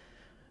off.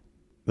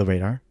 The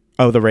radar?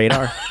 Oh, the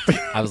radar.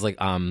 I was like,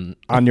 on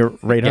your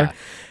radar? Yeah.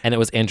 And it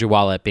was Andrew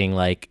Wallet being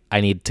like,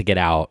 I need to get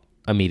out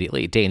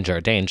immediately. Danger,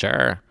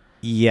 danger.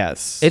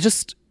 Yes. It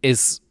just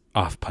is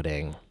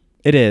off-putting.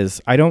 It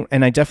is. I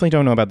definitely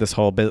don't know about this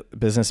whole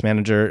business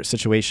manager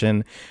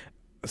situation.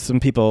 Some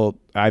people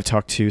I've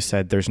talked to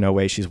said there's no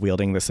way she's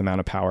wielding this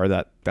amount of power.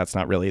 That's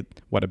not really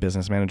what a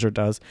business manager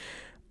does.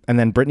 And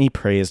then Britney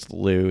praised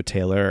Lou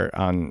Taylor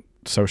on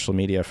social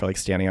media for like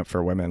standing up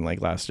for women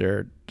like last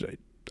year.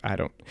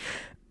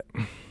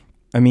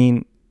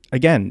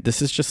 Again,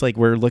 this is just like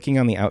we're looking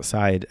on the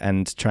outside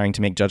and trying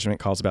to make judgment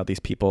calls about these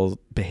people's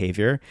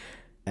behavior.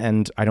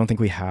 And I don't think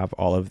we have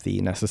all of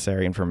the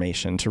necessary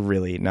information to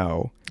really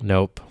know.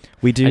 Nope.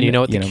 We do. And you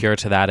know what the cure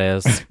to that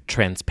is?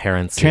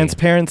 Transparency.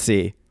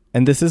 Transparency.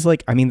 And this is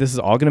like, this is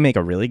all going to make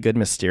a really good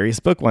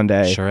mysterious book one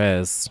day. Sure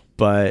is.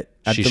 But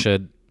she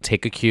should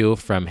take a cue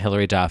from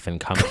Hilary Duff and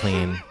come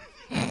clean.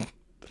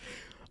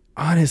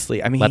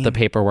 Honestly, let the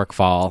paperwork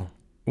fall.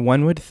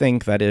 One would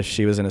think that if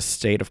she was in a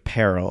state of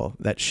peril,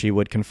 that she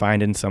would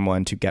confide in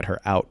someone to get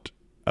her out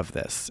of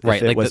this.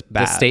 Right. Like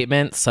the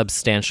statement,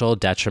 substantial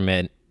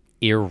detriment,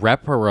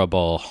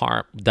 irreparable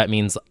harm. That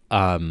means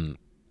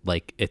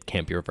like it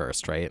can't be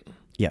reversed, right?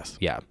 Yes.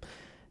 Yeah.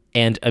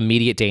 And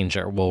immediate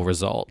danger will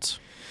result.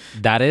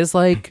 That is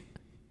like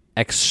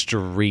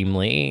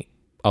extremely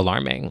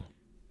alarming.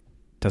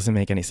 Doesn't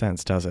make any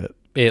sense, does it?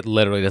 It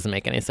literally doesn't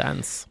make any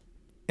sense.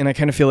 And I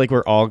kind of feel like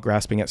we're all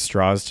grasping at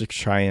straws to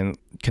try and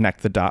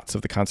connect the dots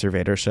of the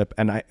conservatorship.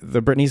 And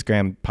the Britney's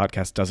Gram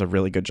podcast does a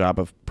really good job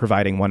of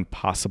providing one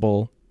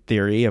possible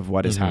theory of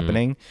what is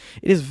happening.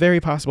 It is very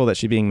possible that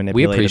she's being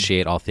manipulated. We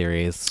appreciate all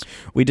theories.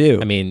 We do.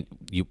 I mean,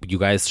 you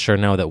guys sure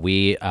know that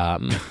we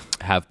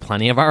have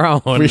plenty of our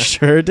own. We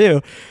sure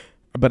do.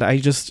 but I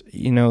just,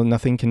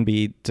 nothing can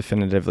be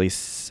definitively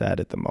said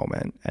at the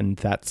moment. And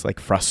that's like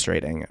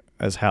frustrating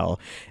as hell.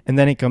 And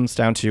then it comes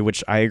down to,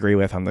 which I agree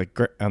with on the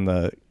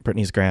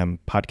Britney's Graham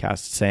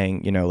podcast,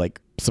 saying,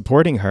 like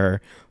supporting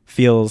her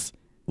feels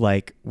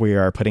like we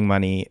are putting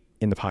money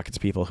in the pockets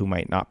of people who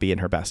might not be in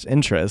her best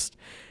interest.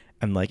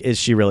 And like, is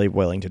she really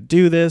willing to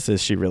do this?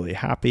 Is she really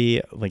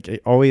happy? Like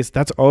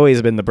that's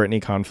always been the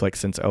Britney conflict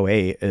since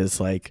 '08 is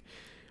like,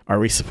 are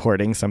we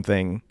supporting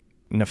something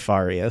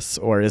nefarious,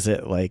 or is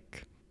it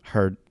like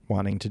her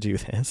wanting to do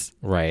this?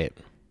 Right.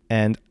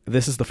 And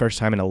this is the first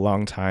time in a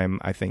long time,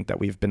 I think, that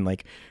we've been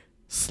like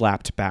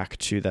slapped back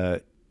to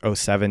the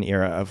 '07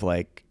 era of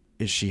like,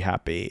 is she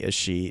happy? Is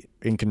she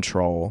in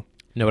control?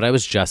 No, what I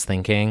was just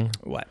thinking.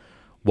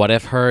 What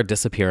if her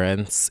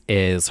disappearance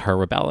is her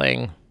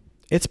rebelling?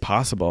 It's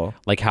possible.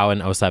 Like how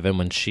in '07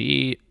 when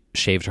she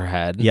shaved her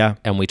head. Yeah.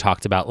 And we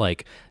talked about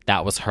like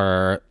that was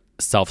her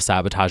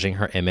self-sabotaging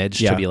her image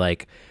to be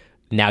like,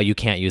 now you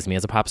can't use me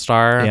as a pop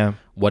star. Yeah.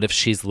 What if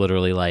she's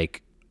literally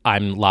like,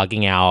 I'm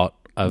logging out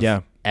of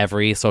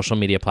every social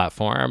media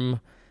platform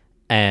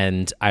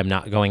and I'm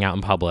not going out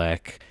in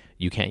public.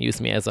 You can't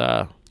use me as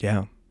a...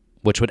 Yeah.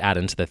 Which would add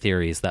into the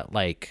theories that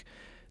like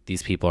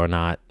these people are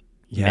not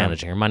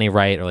managing her money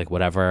right or like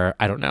whatever.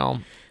 I don't know.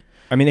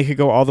 I mean, it could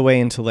go all the way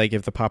into like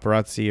if the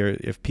paparazzi or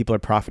if people are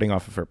profiting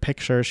off of her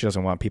picture, she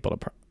doesn't want people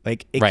to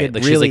like it could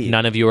like really, she's like,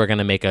 none of you are going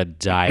to make a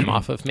dime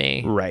off of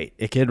me. Right.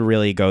 It could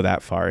really go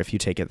that far if you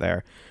take it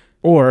there.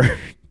 Or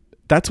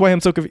that's why I'm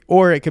so confused.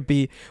 Or it could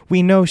be,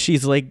 we know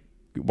she's like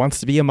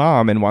wants to be a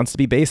mom and wants to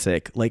be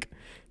basic. Like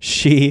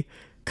she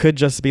could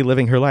just be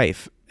living her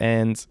life.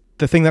 And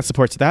the thing that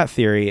supports that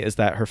theory is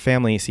that her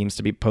family seems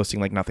to be posting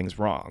like nothing's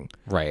wrong.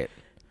 Right.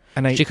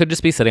 And she could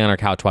just be sitting on her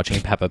couch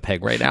watching Peppa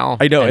Pig right now.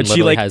 I know. And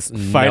she like has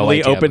finally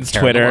no opens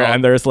Twitter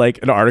and there's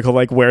like an article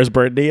like, where's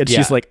Britney? And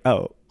she's like,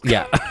 oh.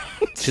 Yeah.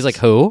 She's like,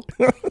 who?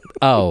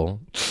 Oh.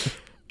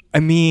 I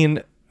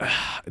mean,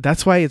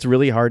 that's why it's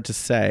really hard to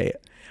say.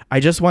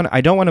 I don't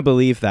want to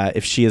believe that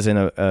if she is in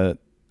a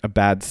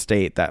bad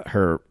state that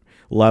her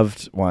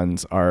loved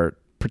ones are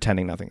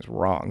pretending nothing's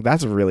wrong.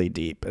 That's really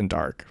deep and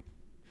dark.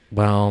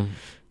 Well,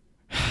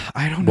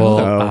 I don't know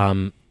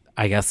though.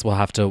 I guess we'll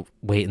have to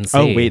wait and see.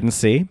 Oh, wait and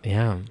see?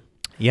 Yeah.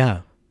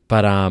 Yeah.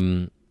 But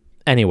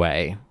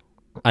anyway,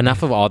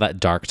 enough of all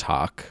that dark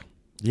talk.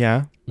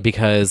 Yeah.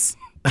 Because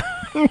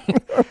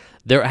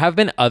there have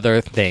been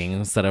other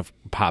things that have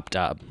popped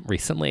up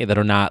recently that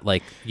are not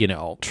like,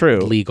 true,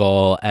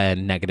 legal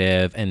and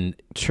negative and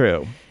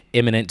true,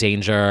 imminent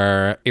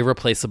danger,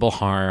 irreplaceable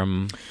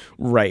harm.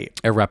 Right.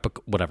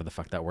 Whatever the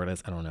fuck that word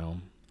is. I don't know.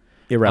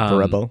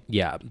 Irreparable.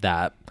 Yeah,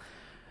 that.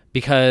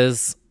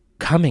 Because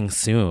coming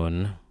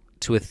soon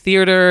to a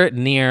theater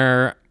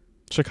near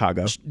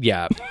Chicago.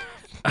 Yeah.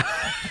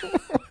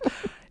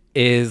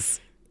 is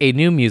a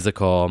new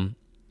musical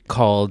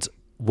called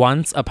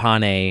Once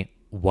Upon a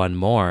One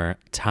More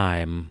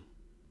Time.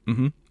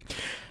 Mm-hmm.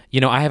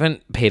 I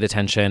haven't paid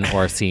attention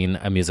or seen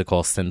a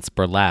musical since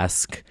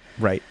Burlesque.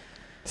 Right.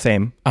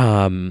 Same.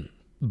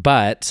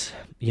 But,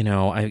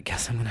 I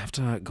guess I'm going to have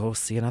to go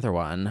see another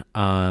one.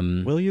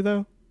 Will you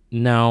though?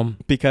 No.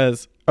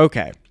 Because,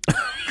 okay.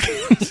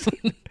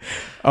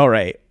 All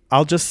right.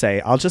 I'll just say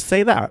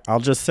that. I'll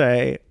just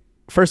say,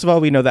 first of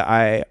all, we know that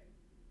I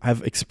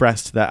have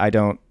expressed that I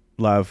don't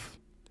love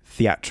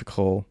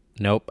theatrical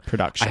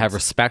productions. I have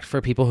respect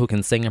for people who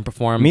can sing and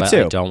perform, Me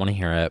too. I don't want to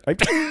hear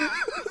it.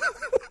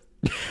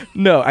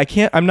 No, I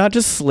can't. I'm not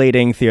just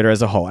slating theater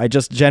as a whole. I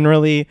just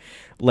generally,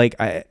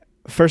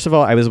 first of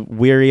all, I was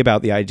weary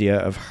about the idea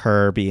of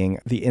her being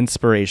the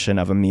inspiration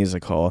of a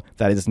musical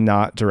that is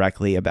not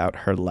directly about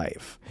her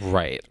life.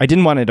 Right. I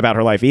didn't want it about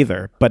her life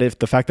either, but if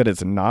the fact that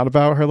it's not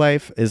about her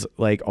life is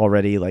like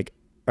already like,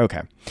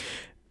 okay.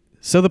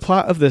 So the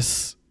plot of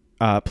this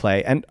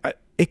play, and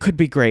it could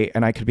be great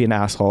and I could be an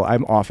asshole.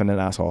 I'm often an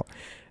asshole.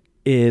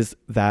 Is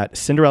that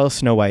Cinderella,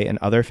 Snow White, and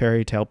other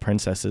fairy tale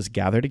princesses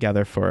gather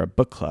together for a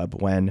book club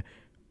when,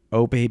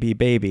 oh baby,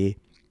 baby,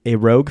 a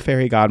rogue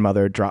fairy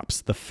godmother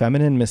drops the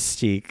feminine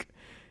mystique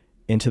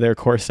into their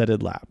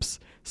corseted laps,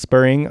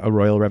 spurring a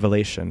royal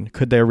revelation.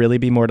 Could there really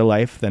be more to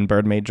life than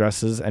bird-made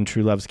dresses and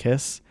true love's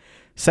kiss?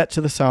 Set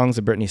to the songs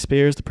of Britney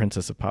Spears, the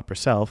princess of pop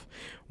herself,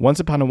 Once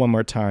Upon a One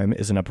More Time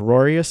is an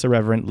uproarious,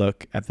 irreverent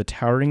look at the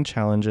towering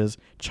challenges,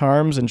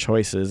 charms, and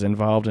choices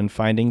involved in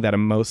finding that a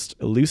most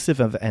elusive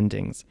of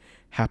endings,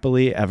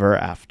 happily ever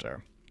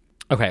after.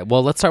 Okay,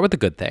 well, let's start with the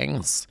good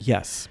things.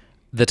 Yes.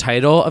 The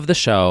title of the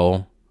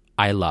show,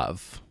 I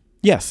love.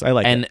 Yes, I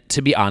like it. And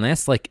to be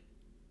honest,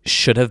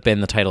 should have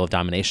been the title of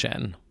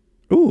Domination.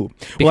 Ooh.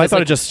 Well, I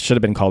thought it just should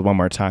have been called One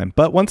More Time,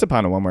 but Once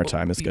Upon a One More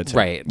Time is good too.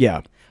 Right.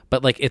 Yeah.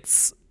 But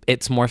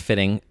it's more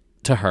fitting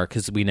to her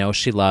because we know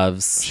she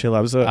loves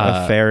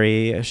a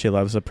fairy, she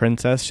loves a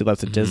princess, she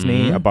loves a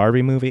Disney, a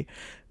Barbie movie.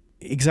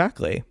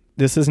 Exactly.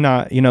 This is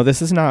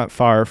not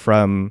far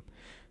from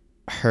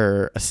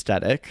her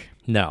aesthetic.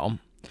 No.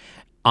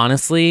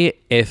 Honestly,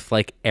 if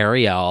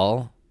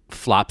Ariel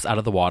flops out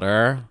of the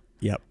water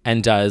Yep.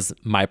 and does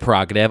My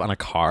Prerogative on a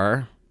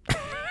car,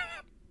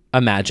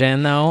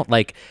 Imagine though,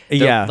 like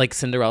Yeah. like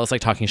Cinderella's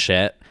like talking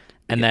shit,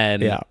 and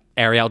then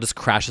Ariel just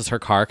crashes her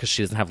car because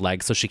she doesn't have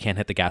legs, so she can't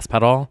hit the gas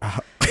pedal,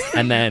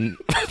 and then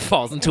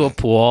falls into a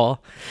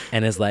pool,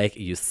 and is like,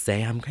 "You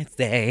say I'm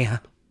crazy."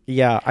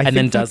 Yeah, I and think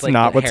then that's does like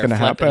not the what's hair going to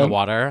flip happen. in the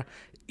water.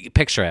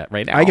 Picture it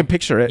right now. I can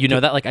picture it. You know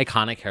that like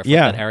iconic hair flip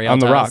that Ariel on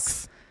the does?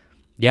 rocks.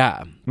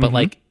 Yeah, but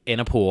like in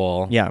a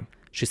pool. Yeah.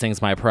 She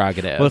sings My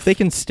Prerogative. Well, if they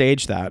can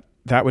stage that,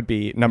 that would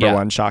be number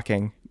one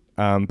shocking.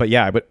 But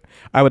yeah,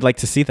 I would like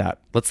to see that.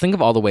 Let's think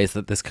of all the ways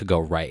that this could go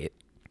right.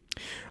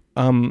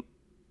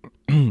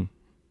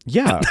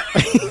 Yeah.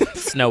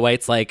 Snow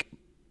White's like,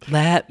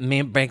 let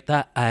me break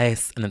the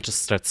ice, and then it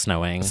just starts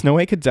snowing. Snow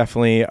White could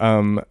definitely.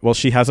 Well,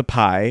 she has a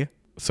pie,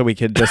 so we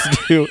could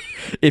just do.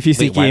 If you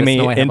see Wait, why does Amy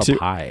Snow White into have a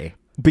pie?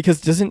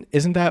 because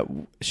isn't that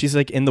she's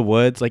like in the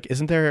woods? Like,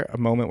 isn't there a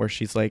moment where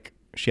she's like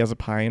she has a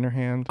pie in her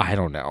hand? I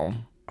don't know.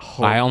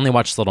 Oh. I only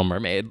watched Little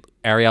Mermaid.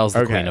 Ariel's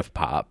the Okay. queen of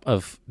pop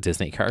of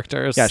Disney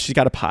characters. Yeah, she's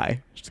got a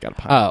pie. She's got a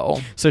pie.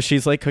 Oh, So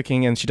she's like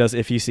cooking, and she does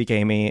If You Seek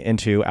Amy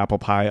into apple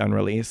pie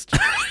unreleased,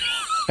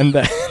 and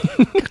then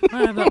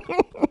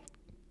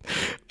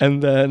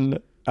and then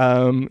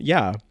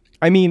yeah.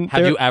 I mean,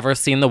 have you ever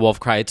seen The Wolf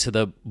Cry to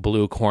the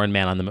Blue Corn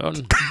Man on the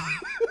Moon?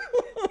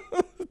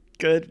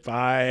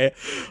 Goodbye.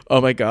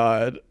 Oh my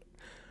god.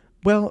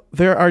 Well,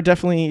 there are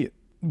definitely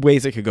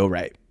ways it could go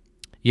right.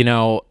 You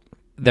know,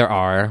 there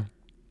are.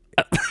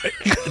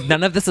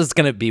 None of this is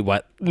going to be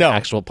what the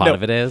actual plot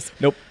of it is.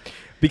 Nope.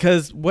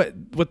 Because what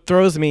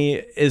throws me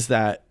is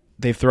that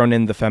they've thrown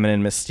in the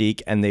feminine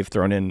mystique and they've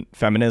thrown in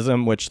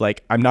feminism, which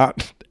like I'm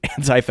not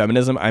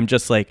anti-feminism. I'm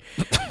just like,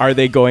 are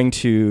they going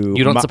to?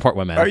 You don't support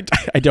women.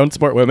 I don't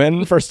support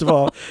women, first of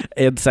all,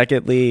 and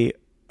secondly,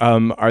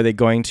 are they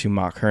going to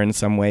mock her in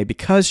some way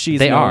because she's?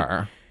 They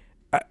are.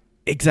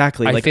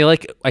 Exactly. I feel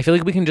like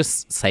we can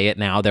just say it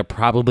now. They're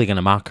probably going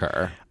to mock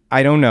her.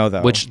 I don't know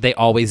though. Which they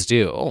always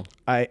do.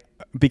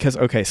 Because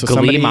okay, so Glee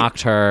somebody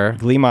mocked her.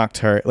 Glee mocked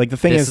her. Like the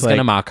thing This is like,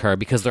 gonna mock her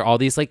because they're all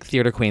these like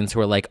theater queens who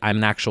are like, I'm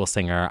an actual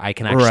singer. I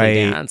can actually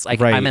dance.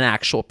 I'm an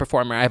actual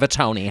performer. I have a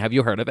Tony. Have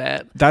you heard of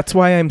it? That's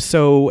why I'm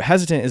so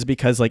hesitant. Is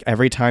because like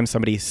every time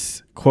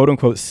somebody's quote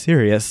unquote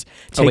serious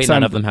takes none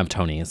on of them have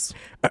Tonys.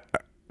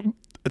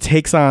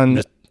 Takes on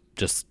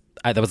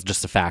that was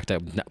just a fact. I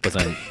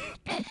wasn't.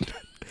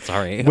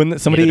 Sorry. When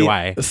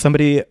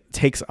somebody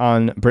takes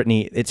on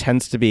Britney, it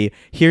tends to be,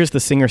 here's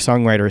the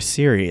singer-songwriter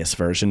serious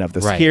version of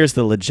this. Right. Here's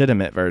the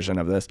legitimate version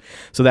of this.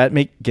 So that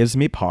gives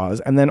me pause.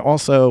 And then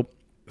also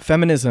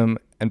feminism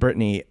and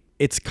Britney,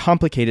 it's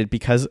complicated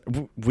because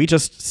we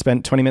just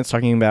spent 20 minutes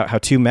talking about how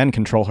two men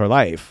control her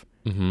life.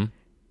 Mm-hmm.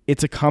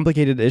 It's a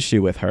complicated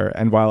issue with her.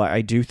 And while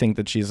I do think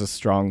that she's a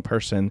strong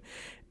person,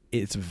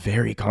 it's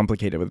very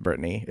complicated with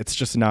Britney. It's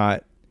just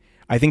not...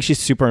 I think she's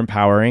super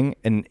empowering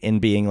in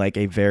being like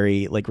a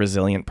very like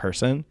resilient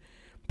person,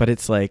 but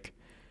it's like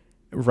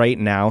right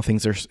now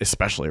things are,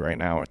 especially right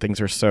now,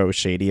 things are so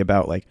shady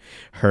about like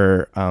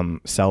her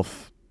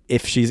self,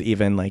 if she's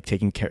even like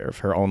taking care of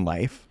her own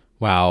life.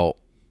 Wow,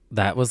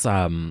 that was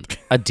a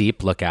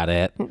deep look at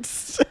it.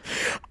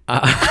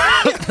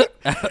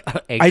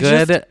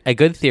 A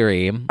good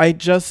theory.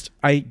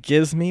 It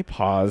gives me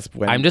pause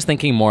when I'm just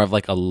thinking more of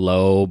like a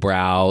low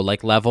brow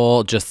like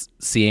level, just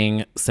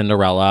seeing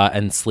Cinderella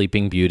and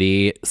Sleeping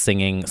Beauty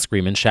singing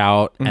Scream and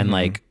Shout and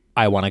like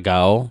I Want to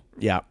Go.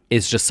 Yeah,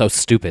 is just so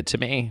stupid to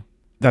me.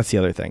 That's the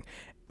other thing.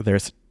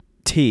 There's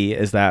T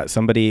is that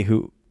somebody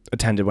who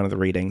attended one of the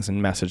readings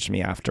and messaged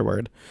me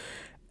afterward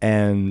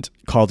and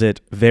called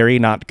it very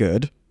not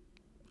good.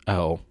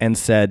 Oh. And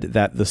said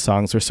that the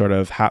songs were sort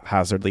of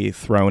haphazardly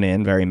thrown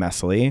in very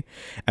messily,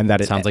 and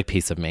that it sounds like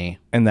Piece of Me.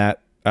 And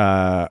that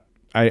I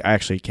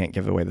actually can't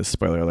give away the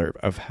spoiler alert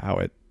of how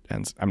it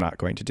ends. I'm not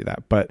going to do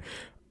that. But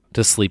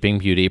does Sleeping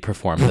Beauty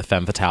perform the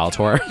Femme Fatale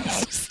tour?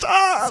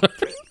 Stop.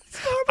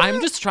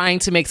 I'm just trying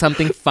to make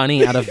something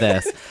funny out of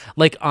this.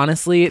 Like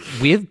honestly,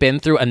 we've been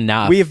through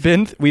enough.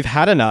 We've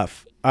had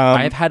enough.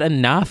 I've had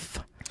enough.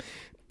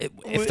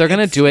 If they're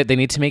gonna do it, they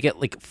need to make it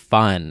like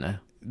fun.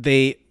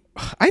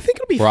 I think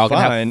it'll be fun. We're all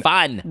gonna have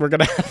fun. We're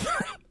gonna have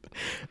fun.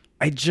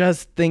 I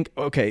just think,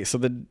 okay, so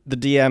the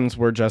DMs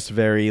were just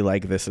very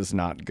like, this is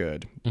not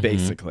good,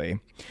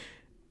 basically.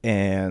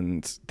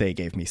 And they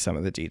gave me some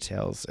of the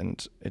details,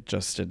 and it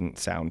just didn't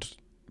sound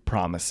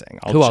promising.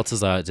 Who else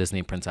is a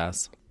Disney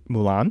princess?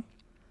 Mulan?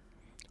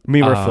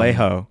 Mira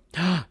Flejo.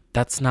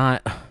 That's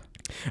not...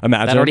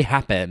 Imagine. That already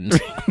happened.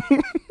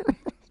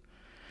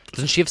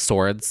 Doesn't she have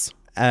swords?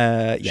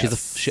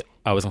 Yes.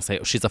 I was gonna say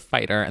she's a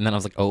fighter, and then I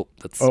was like, "Oh,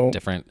 that's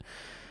different."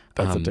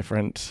 That's a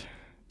different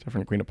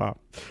Queen of Pop.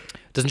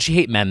 Doesn't she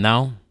hate men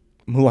though?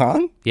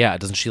 Mulan? Yeah.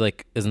 Doesn't she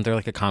like? Isn't there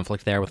like a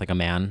conflict there with like a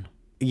man?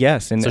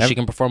 Yes, and so she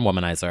can perform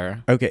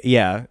womanizer. Okay,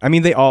 yeah. I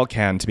mean, they all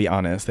can. To be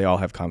honest, they all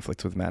have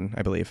conflicts with men,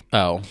 I believe.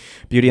 Oh,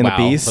 Beauty and the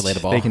Beast.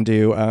 Relatable. They can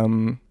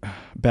do.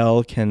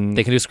 Belle can.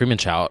 They can do Scream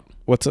and Shout.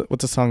 What's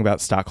a song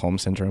about Stockholm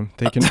syndrome?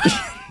 They can.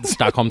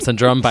 Stockholm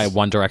Syndrome by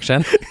One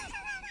Direction.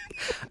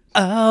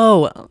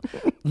 Oh,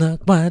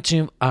 look what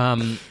you.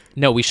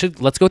 No,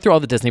 let's go through all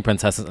the Disney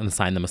princesses and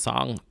assign them a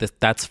song.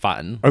 That's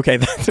fun. Okay,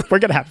 we're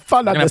gonna have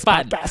fun on this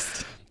fun.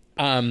 podcast.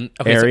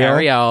 Okay, so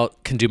Ariel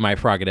can do My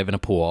Prerogative in a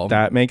pool.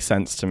 That makes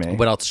sense to me.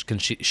 What else can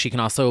she? She can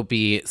also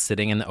be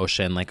sitting in the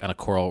ocean, like on a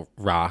coral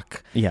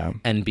rock. Yeah.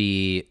 And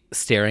be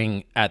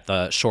staring at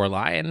the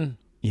shoreline.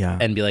 Yeah.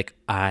 And be like,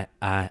 I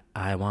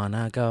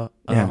wanna go.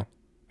 Oh. Yeah.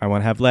 I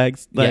want to have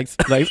legs.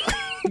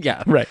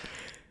 Yeah. Right.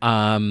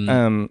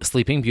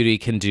 Sleeping Beauty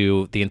can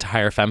do the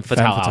entire Femme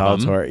Fatale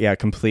album. Tour. Yeah,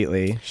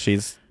 completely.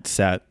 She's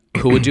set.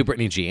 Who would do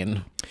Britney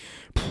Jean?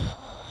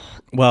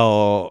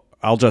 Well,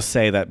 I'll just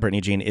say that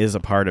Britney Jean is a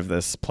part of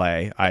this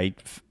play.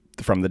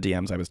 From the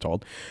DMs I was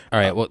told. All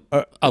right. Well,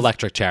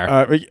 electric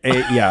chair.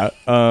 Yeah.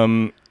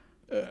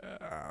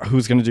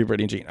 Who's gonna do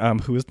Britney Jean?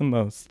 Who is the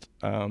most?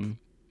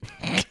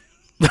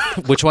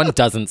 Which one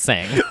doesn't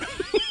sing?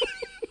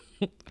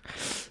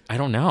 I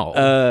don't know.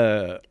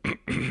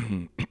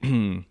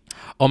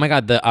 Oh my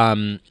God!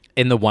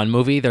 In the one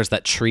movie, there's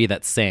that tree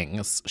that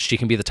sings. She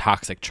can be the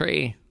toxic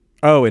tree.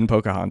 Oh, in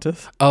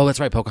Pocahontas. Oh, that's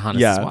right.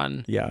 Pocahontas is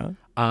one. Yeah.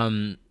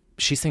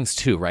 She sings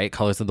too, right?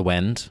 Colors of the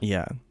Wind.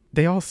 Yeah.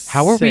 They all.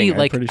 How are we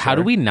like? Sure. How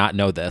do we not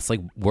know this?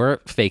 Like, we're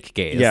fake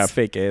gays. Yeah,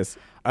 fake gays.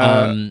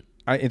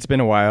 It's been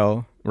a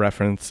while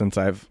reference since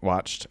I've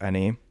watched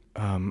any.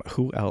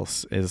 Who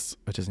else is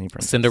a Disney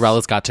princess?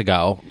 Cinderella's got to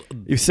go.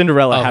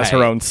 Cinderella has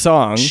her own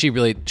song. She's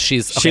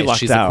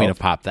the queen of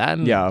pop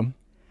then. Yeah.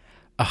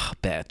 Oh,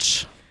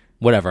 bitch.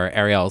 Whatever.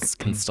 Ariel's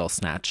can still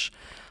snatch.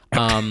 Who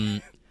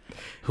else?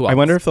 I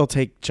wonder if they'll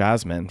take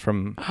Jasmine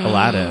from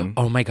Aladdin.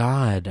 Oh my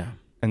God.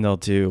 And they'll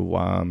do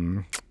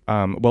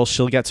well,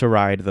 she'll get to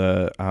ride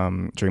the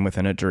Dream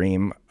Within a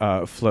Dream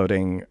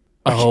floating.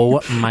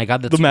 Oh my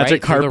God, that's the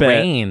magic carpet. The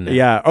rain.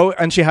 Yeah. Oh,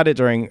 and she had it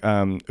during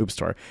Oops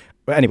Tour.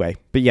 But anyway,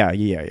 yeah.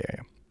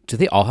 Do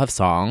they all have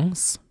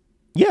songs?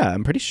 Yeah,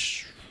 I'm pretty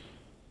sure.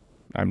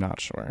 I'm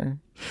not sure.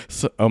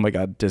 So, oh my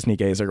God, Disney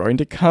gays are going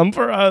to come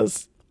for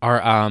us.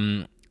 Are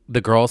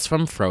the girls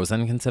from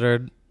Frozen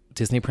considered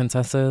Disney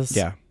princesses?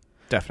 Yeah,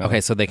 definitely.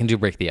 Okay, so they can do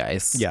Break the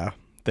Ice. Yeah,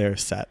 they're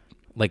set.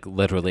 Like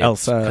literally,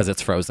 Elsa, because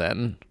it's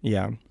Frozen.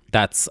 Yeah,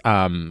 that's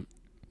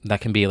that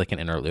can be like an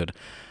interlude.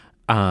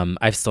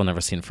 I've still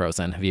never seen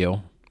Frozen. Have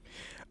you?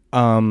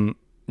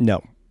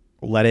 No.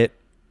 Let It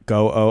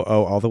Go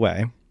all the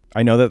way.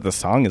 I know that the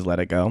song is Let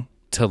It Go.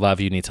 To love,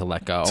 you need to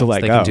let go. To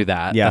let they go. can do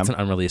that. Yeah. That's an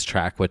unreleased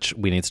track, which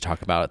we need to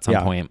talk about at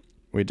some point.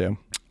 We do.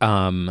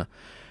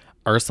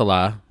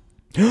 Ursula.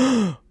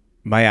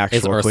 My actual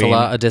Is Ursula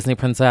queen. A Disney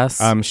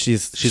princess?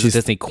 She's a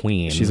Disney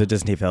queen. She's a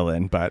Disney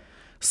villain, but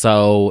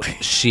so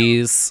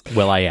she's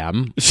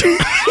Will.i.am.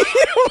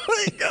 Oh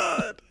my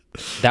God.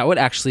 That would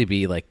actually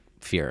be like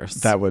fierce.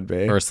 That would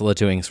be Ursula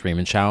doing Scream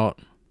and Shout,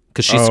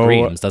 because she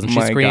screams, doesn't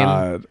she? Scream.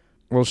 God.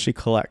 Well, she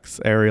collects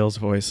Ariel's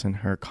voice in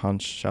her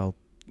conch shell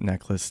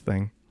necklace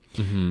thing.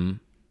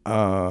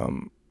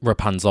 Mm-hmm.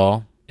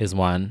 Rapunzel is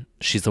one.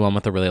 She's the one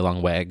with the really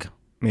long wig.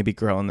 Maybe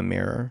Girl in the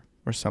Mirror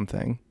or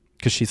something,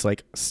 because she's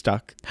like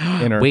stuck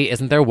in her. Wait,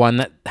 isn't there one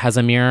that has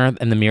a mirror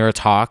and the mirror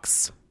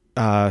talks?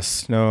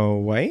 Snow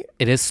White.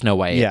 It is Snow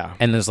White. Yeah,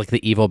 and there's like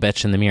the evil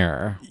bitch in the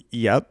mirror.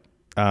 Yep.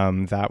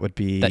 That would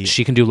be that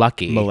she can do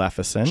Lucky.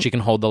 Maleficent. She can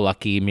hold the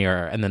Lucky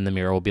mirror, and then the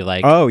mirror will be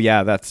like, oh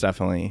yeah, that's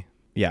definitely.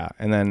 Yeah,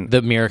 and then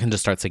the mirror can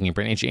just start singing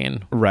Britney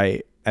Jean.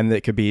 Right, and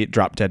it could be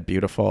Drop Dead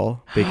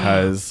Beautiful,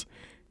 because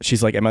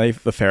she's like, am I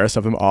the fairest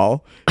of them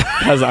all?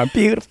 Because I'm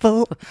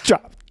beautiful,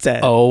 drop dead.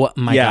 Oh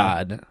my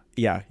God.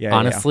 Yeah.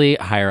 Honestly,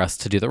 hire us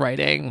to do the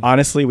writing.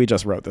 Honestly, we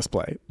just wrote this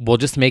play. We'll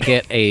just make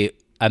it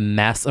a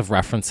mess of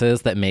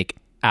references that make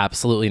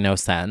absolutely no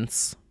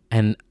sense,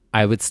 and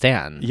I would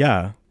stand.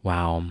 Yeah.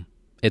 Wow.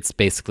 It's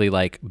basically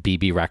like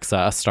BB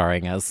Rexa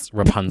starring as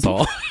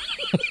Rapunzel.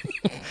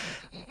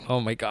 Oh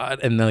my God.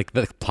 And like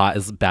the plot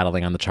is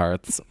battling on the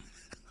charts.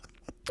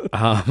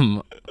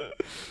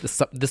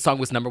 This song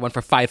was number 1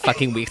 for 5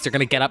 fucking weeks. You're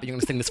gonna get up and you're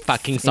gonna sing this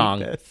fucking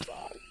song.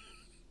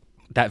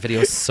 That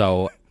video is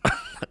so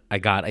I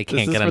can't get enough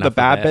of it. This is for the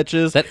bad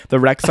bitches, the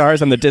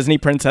Rexars, and the Disney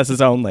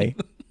princesses only.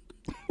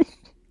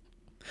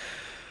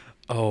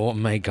 Oh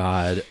my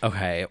God.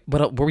 Okay.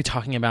 What were we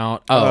talking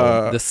about?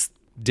 This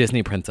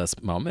Disney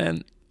princess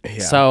moment. Yeah.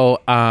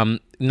 So,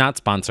 not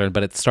sponsored,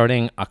 but it's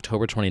starting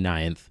October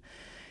 29th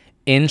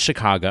in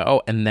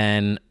Chicago, and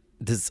then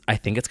I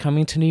think it's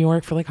coming to New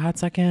York for like a hot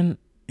second.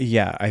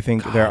 Yeah, I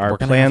think God, there are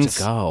plans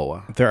to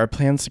go. There are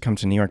plans to come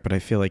to New York, but I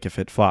feel like if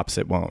it flops,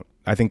 it won't.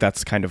 I think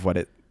that's kind of what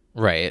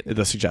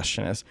the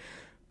suggestion is.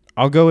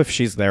 I'll go if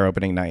she's there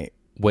opening night.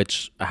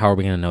 Which, how are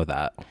we going to know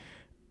that?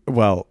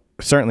 Well,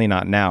 certainly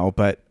not now,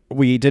 but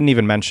we didn't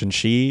even mention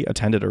she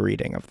attended a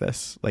reading of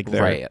this.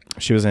 Right.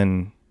 She was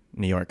in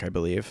New York, I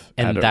believe.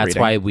 And that's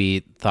why we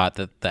thought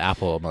that the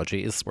Apple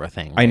emojis were a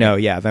thing. Right? I know,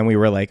 yeah. Then we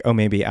were like, oh,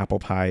 maybe Apple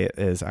Pie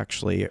is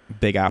actually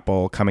Big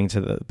Apple coming to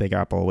the Big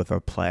Apple with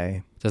a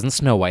play. Doesn't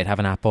Snow White have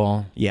an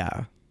apple?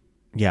 Yeah.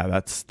 Yeah,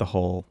 that's the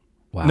whole...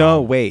 Wow.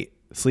 No, wait.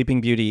 Sleeping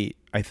Beauty,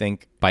 I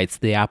think... Bites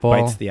the apple?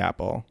 Bites the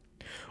apple.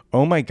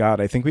 Oh my God,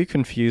 I think we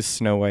confused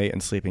Snow White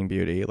and Sleeping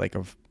Beauty.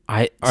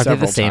 Are they the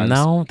several same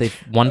times. though?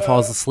 One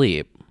falls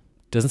asleep.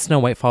 Doesn't Snow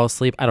White fall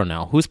asleep? I don't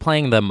know. Who's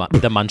playing the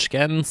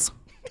Munchkins?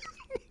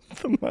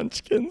 The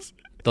Munchkins.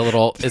 The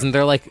little isn't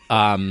there like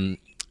The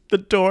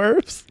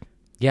dwarves.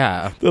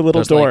 yeah The little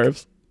there's, like,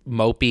 dwarves.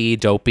 Mopey,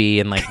 Dopey,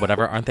 and like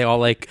whatever. Aren't they all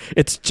like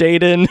It's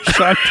Jaden,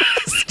 Sean,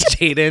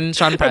 Jaden,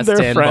 Sean And they're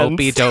Preston, friends.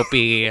 Mopey,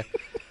 Dopey,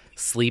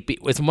 Sleepy?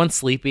 Was one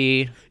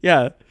Sleepy?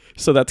 yeah.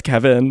 So that's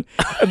Kevin.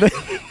 And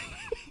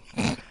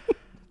then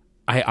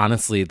I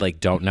honestly like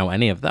don't know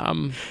any of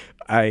them.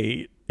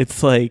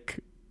 it's like,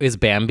 Is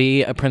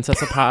Bambi a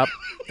princess of pop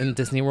in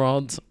Disney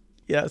World?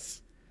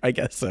 yes, I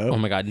guess Oh so.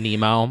 my god,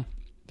 Nemo.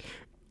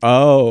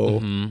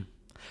 Oh.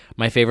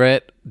 My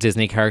favorite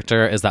Disney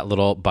character is that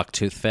little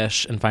bucktooth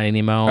fish in Finding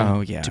Nemo.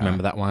 Oh, yeah. Do you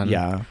remember that one?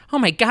 Yeah. Oh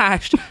my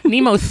gosh,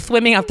 Nemo's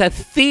swimming out to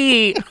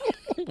sea.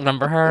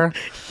 Remember her?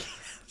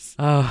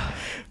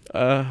 Oh,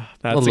 That's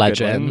a a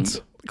legend. Good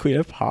one. Queen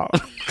of Pop.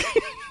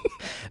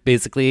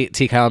 basically,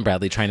 T. Kyle and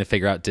Bradley trying to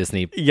figure out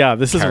Disney. Yeah,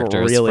 this is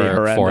Characters really for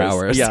horrendous. 4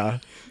 hours. Yeah.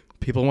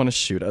 People want to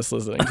shoot us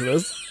listening to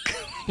this.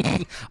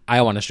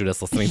 I want to shoot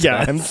us listening to Yeah,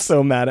 this. I'm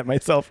so mad at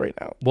myself right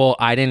now. Well,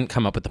 I didn't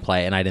come up with the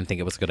play, and I didn't think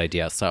it was a good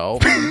idea. So,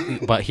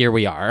 but here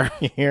we are.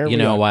 Here you we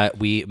know are. what?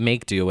 We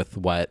make do with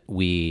what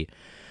we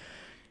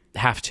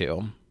have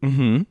to.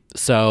 Mm-hmm.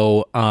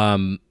 So,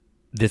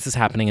 this is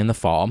happening in the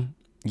fall.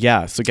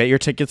 Yeah, so get your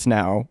tickets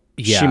now.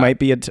 Yeah. She might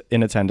be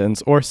in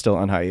attendance or still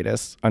on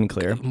hiatus.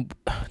 Unclear.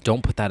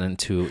 Don't put that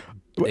into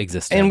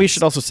existence. And we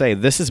should also say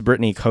this is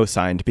Britney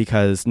co-signed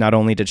because not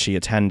only did she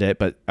attend it,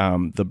 but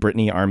the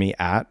Britney Army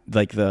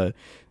like the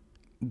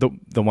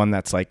one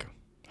that's like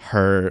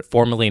her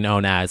formerly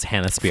known as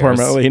Hannah Spears.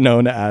 formerly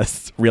known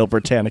as Real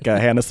Britannica,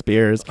 Hannah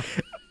Spears,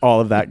 all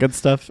of that good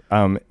stuff,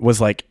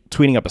 was like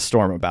tweeting up a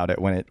storm about it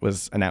when it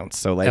was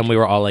announced. So like, And we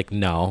were all like,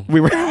 no.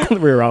 we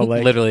were all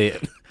like, Literally.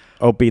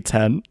 oh,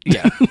 B10.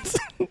 Yeah.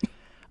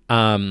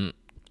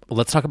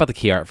 Let's talk about the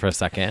key art for a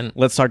second.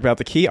 Let's talk about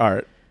the key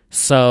art.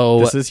 So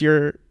This is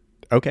your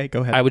okay.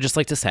 Go ahead. I would just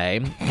like to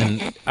say,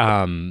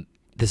 and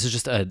this is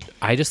just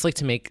I just like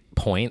to make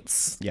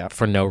points Yeah.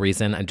 for no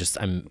reason. I'm just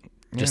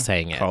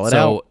saying it. Call it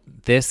so out.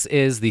 this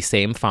is the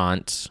same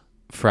font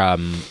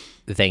from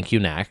Thank You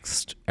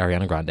Next,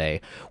 Ariana Grande,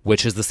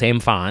 which is the same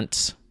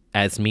font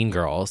as Mean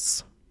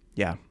Girls.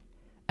 Yeah.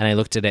 And I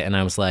looked at it and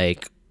I was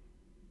like,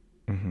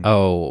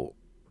 oh,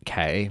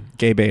 okay.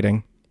 Gay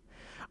baiting.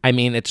 I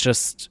mean, it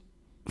just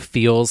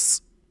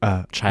feels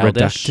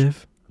childish.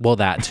 Reductive. Well,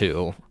 that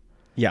too.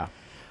 Yeah.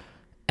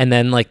 And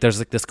then like there's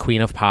like this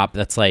Queen of Pop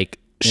that's like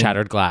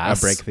Shattered Glass,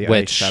 Break the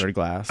which ice, Shattered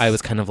Glass. I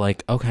was kind of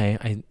like,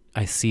 okay,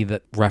 I see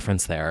the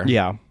reference there.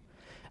 Yeah.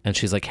 And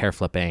she's like hair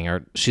flipping,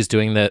 or she's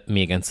doing the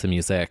Me Against the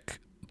Music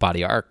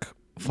body arc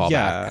fallback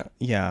Yeah.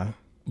 Yeah.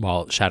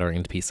 while shattering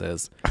into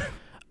pieces.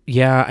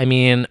 Yeah, I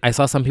mean, I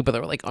saw some people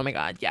that were like, oh my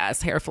God,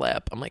 yes, hair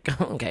flip. I'm like,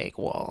 okay,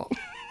 cool.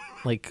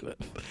 Like,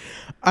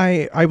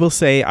 I will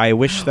say I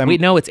wish them. wait,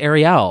 no, it's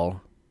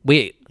Ariel.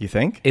 Wait, You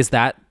think? is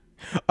that?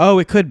 Oh,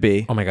 it could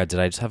be. Oh my God, did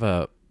I just have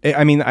a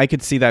I mean, I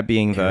could see that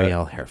being the.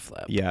 Ariel hair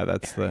flip? Yeah,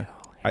 that's Ariel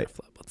the. hair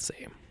flip. Let's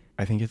see.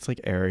 I think it's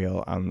like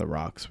Ariel on the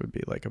rocks would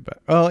be like a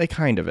bit. Well, it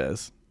kind of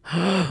is.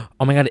 Oh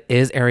my God, it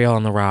is Ariel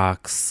on the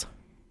rocks.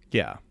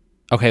 Yeah.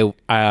 Okay,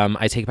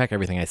 I take back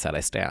everything I said. I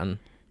stand.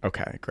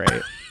 Okay. Great.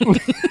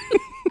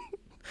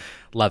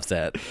 Loves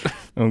it.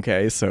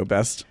 Okay. So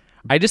best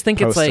I just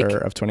think it's poster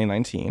like, of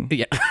 2019.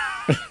 yeah.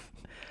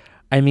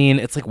 I mean,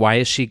 it's like, why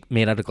is she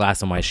made out of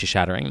glass and why is she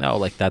shattering though?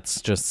 Like, that's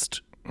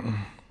just,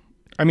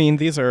 I mean,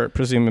 these are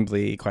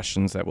presumably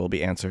questions that will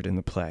be answered in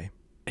the play.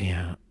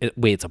 yeah.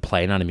 Wait, it's a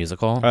play, not a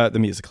musical? The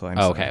musical. I'm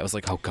Oh, sorry. okay. I was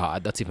like, oh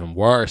God, that's even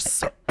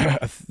worse.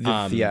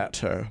 The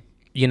theater.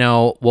 You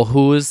know, well,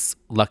 whose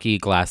lucky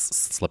glass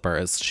slipper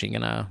is she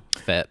gonna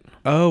fit?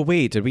 Oh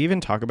wait, did we even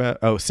talk about?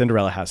 Oh,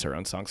 Cinderella has her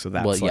own song, so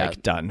that's Well, yeah.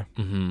 like done.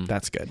 Mm-hmm.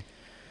 That's good.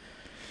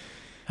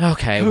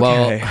 Okay,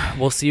 well,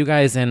 we'll see you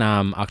guys in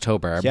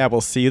October. Yeah,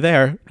 we'll see you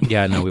there.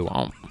 Yeah, no, we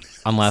won't.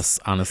 Unless,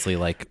 honestly,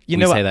 like, You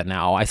we know say what? that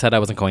now. I said I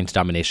wasn't going to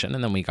Domination,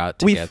 and then we got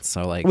tickets,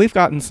 so, like... We've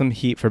gotten some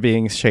heat for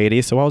being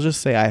shady, so I'll just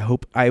say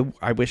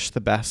I wish the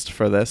best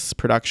for this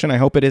production. I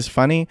hope it is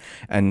funny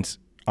and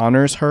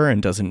honors her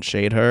and doesn't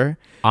shade her.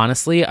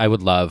 Honestly, I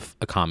would love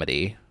a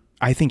comedy.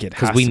 I think it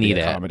has we to be need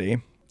a it. comedy.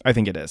 I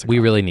think it is. We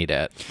really need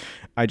it.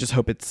 I just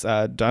hope it's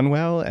done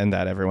well and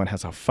that everyone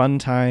has a fun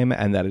time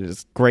and that it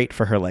is great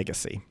for her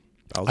legacy.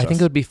 I think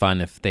it would be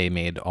fun if they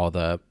made all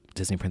the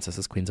Disney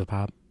princesses Queens of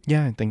Pop.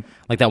 Yeah, I think.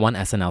 Like that one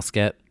SNL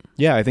skit.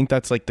 Yeah, I think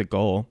that's like the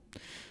goal.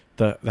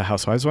 The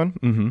Housewives one.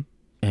 Mm-hmm.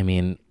 I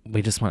mean,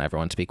 we just want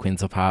everyone to be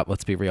Queens of Pop.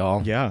 Let's be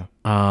real. Yeah.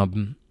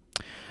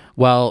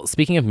 Well,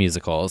 speaking of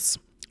musicals,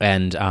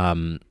 and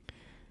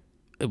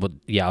well,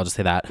 yeah, I'll just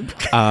say that.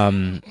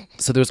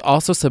 So there's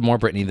also some more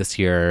Britney this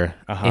year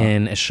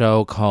in a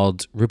show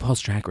called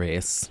RuPaul's Drag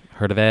Race.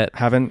 Heard of it?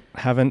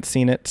 Haven't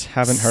seen it.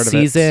 Haven't heard of it.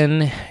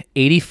 Season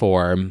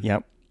 84.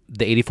 Yep.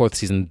 The 84th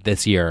season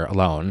this year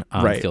alone,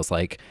 Right. feels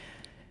like,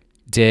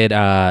 did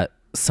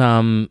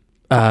some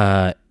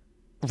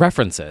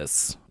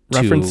references to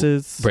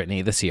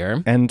Britney this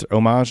year. And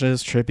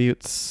homages,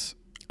 tributes.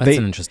 That's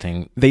an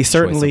interesting they choice of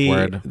certainly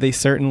word. they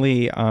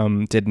certainly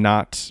did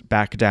not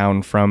back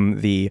down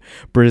from the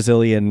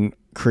Brazilian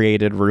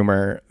created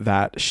rumor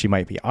that she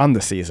might be on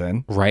the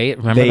season. Right?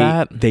 Remember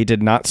that? They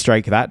did not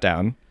strike that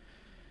down.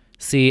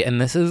 See, and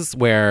this is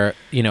where,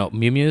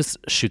 Mew Mew's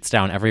shoots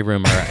down every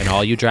rumor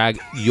and you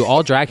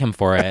all drag him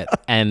for it.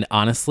 And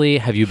honestly,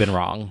 have you been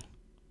wrong?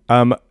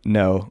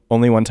 No,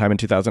 only one time in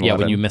 2011. Yeah,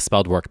 when you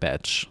misspelled work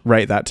bitch.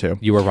 Right, that too.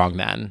 You were wrong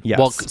then. Yes.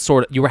 Well,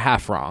 sort of, you were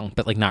half wrong,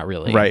 but like not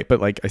really. Right,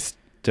 but like I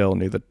still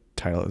knew the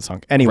title of the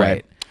song.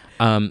 Anyway.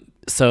 Right.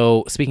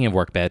 So speaking of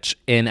work bitch,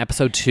 in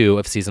episode 2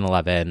 of season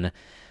 11,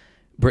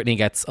 Britney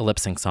gets a lip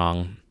sync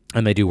song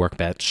and they do work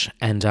bitch.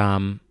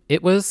 And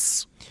it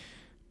was,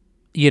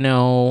 it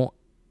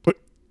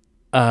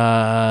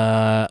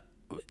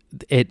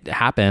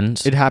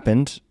happened. It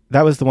happened.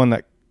 That was the one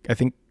that I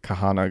think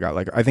Kahana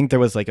got. I think there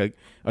was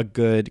a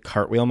good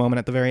cartwheel moment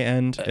at the very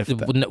end.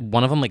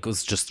 One of them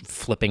was just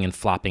flipping and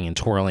flopping and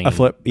twirling. A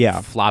flip,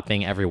 yeah.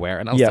 Flopping everywhere.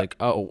 And I was like,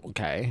 oh,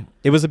 okay.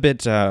 It was a bit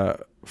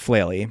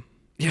flaily.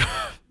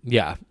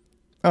 Yeah.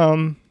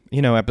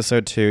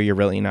 Episode 2, you're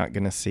really not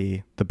going to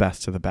see the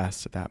best of the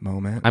best at that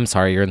moment. I'm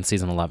sorry, you're in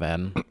season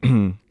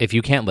 11. If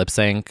you can't lip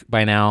sync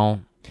by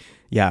now.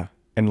 Yeah,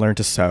 and learn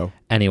to sew.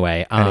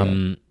 Anyway.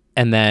 And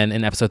then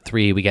in episode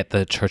 3, we get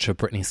the Church of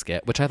Britney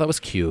skit, which I thought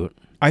was cute.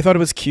 I thought it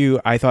was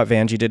cute. I thought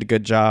Vanjie did a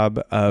good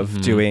job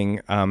of doing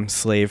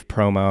slave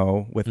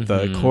promo with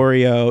the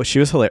choreo. She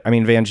was hilarious. I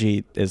mean,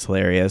 Vanjie is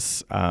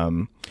hilarious.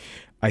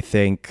 I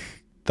think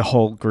the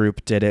whole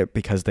group did it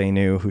because they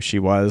knew who she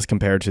was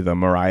compared to the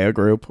Mariah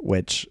group,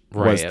 which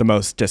was the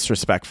most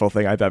disrespectful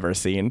thing I've ever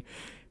seen.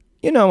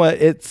 You know what?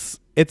 It's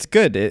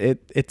good.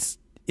 It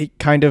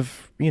kind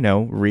of,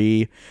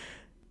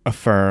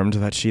 reaffirmed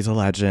that she's a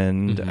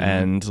legend,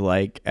 and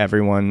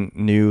everyone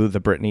knew the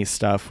Britney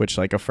stuff, which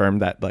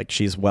affirmed that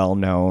she's well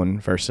known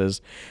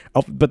versus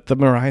but the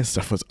Mariah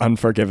stuff was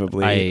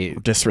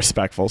unforgivably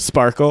disrespectful.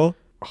 Sparkle,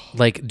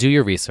 do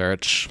your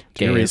research.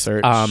 Do your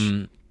research.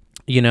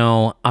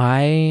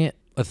 I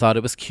thought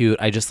it was cute.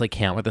 I just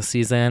can't with the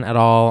season at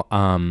all.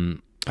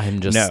 I'm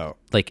just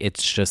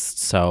it's just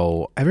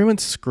so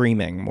everyone's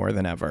screaming more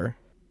than ever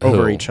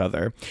over each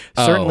other.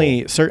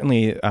 Certainly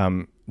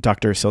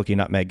Dr. Silky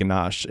Nutmeg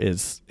Ganache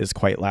is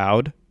quite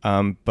loud,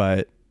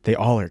 but they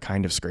all are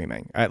kind of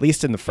screaming. At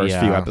least in the first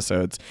few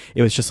episodes,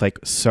 it was just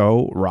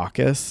so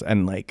raucous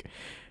and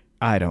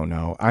I don't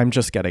know. I'm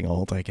just getting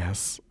old, I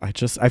guess. I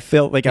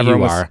feel like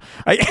everyone you are.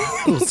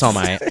 So am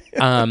I.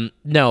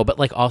 No,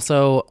 but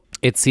also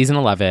it's season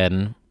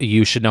 11.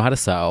 You should know how to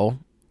sew.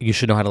 You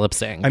should know how to lip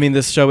sync. I mean,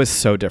 this show is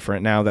so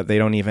different now that they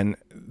don't even.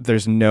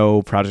 There's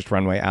no Project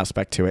Runway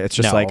aspect to it. It's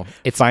just find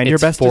your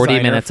best 40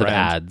 designer minutes friend. of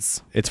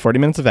ads. It's 40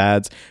 minutes of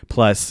ads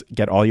plus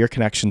get all your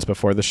connections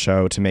before the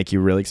show to make you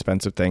really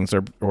expensive things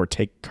or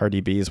take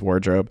Cardi B's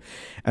wardrobe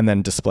and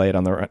then display it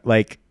on the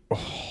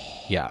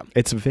yeah.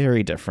 It's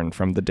very different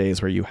from the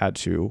days where you had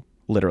to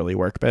literally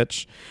work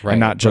bitch and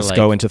not just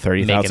go into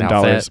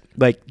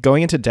 $30,000.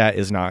 Going into debt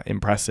is not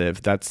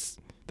impressive. That's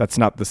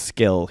not the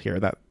skill here.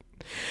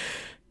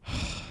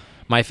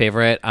 My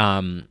favorite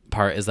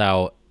part is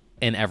how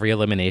in every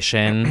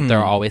elimination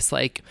they're always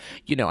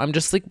I'm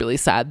just really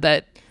sad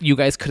that you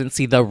guys couldn't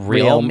see the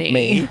real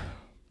me.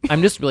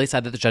 I'm just really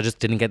sad that the judges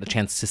didn't get the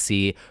chance to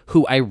see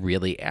who I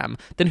really am.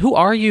 Then who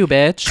are you,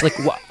 bitch?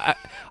 What?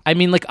 I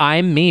mean,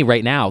 I'm me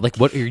right now.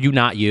 What are you?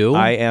 Not you?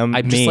 I am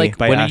I'm me just,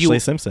 by Ashley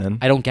Simpson.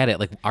 I don't get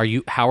it. Are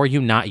you? How are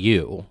you not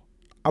you?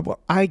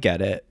 I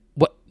get it.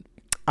 What?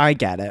 I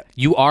get it.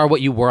 You are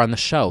what you were on the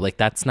show.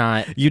 That's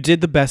not. You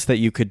did the best that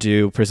you could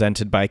do,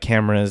 presented by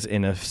cameras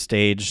in a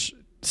staged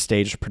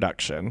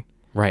production.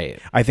 Right.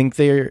 I think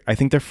they're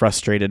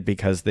frustrated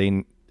because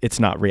it's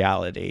not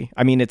reality.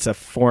 I mean, it's a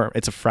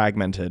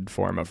fragmented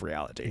form of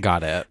reality.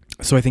 Got it.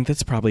 So I think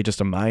that's probably just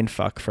a mind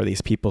fuck for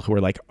these people who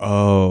are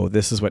oh,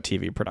 this is what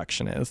TV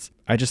production is.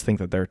 I just think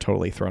that they're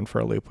totally thrown for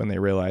a loop when they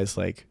realize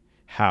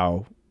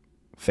how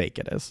fake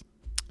it is.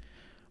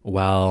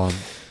 Well,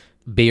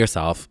 be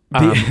yourself.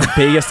 Be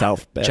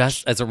yourself, bitch.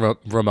 Just as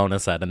Ramona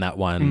said in that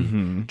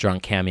one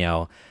drunk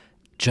cameo,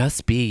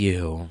 just be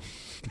you.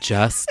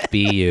 Just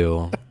be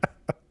you.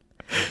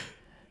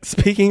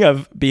 Speaking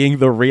of being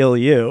the real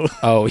you.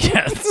 Oh,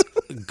 yes.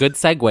 Good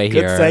segue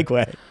here. Good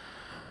segue.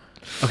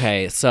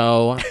 Okay,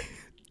 so,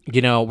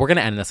 we're going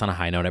to end this on a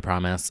high note, I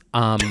promise.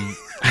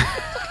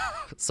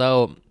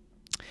 So,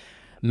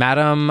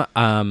 Madam,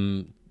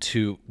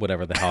 to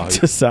whatever the hell.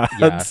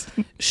 Tussauds.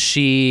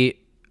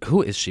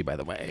 Who is she, by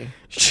the way?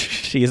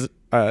 She's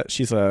I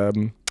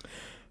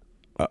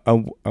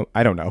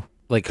don't know.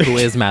 Who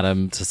is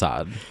Madame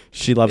Tussauds?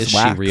 She loves Is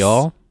wax. she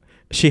real?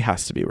 She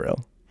has to be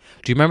real.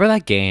 Do you remember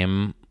that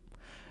game?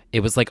 It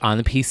was on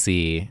the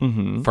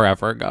PC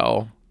forever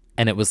ago.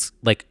 And it was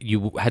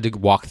you had to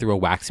walk through a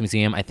wax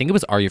museum. I think it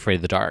was Are You Afraid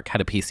of the Dark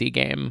had a PC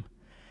game.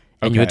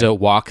 And you had to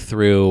walk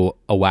through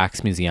a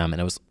wax museum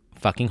and it was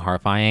fucking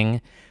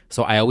horrifying.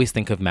 So I always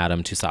think of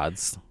Madame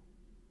Tussauds.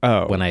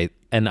 Oh.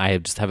 And I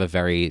just have a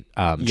very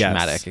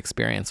traumatic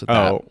experience with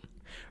that.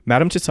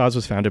 Madame Tussauds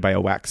was founded by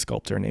a wax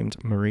sculptor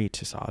named Marie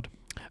Tussaud.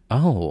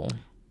 Oh,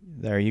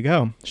 There you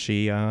go.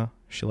 She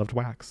loved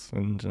wax,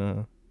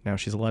 and now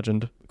she's a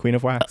legend, queen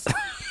of wax.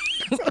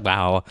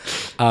 wow.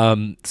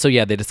 So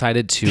yeah, they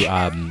decided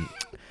to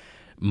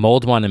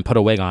mold one and put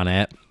a wig on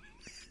it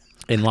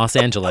in Los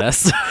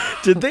Angeles.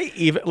 Did they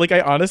even like?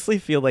 I honestly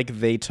feel like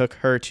they took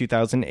her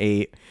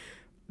 2008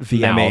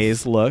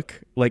 VMAs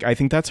look. Like I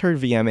think that's her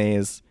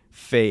VMAs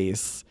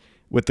face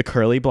with the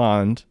curly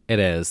blonde. It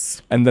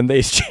is. And then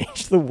they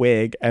changed the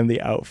wig and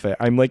the outfit.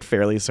 I'm like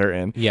fairly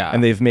certain. Yeah.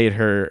 And they've made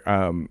her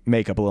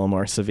makeup a little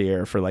more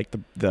severe for like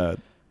the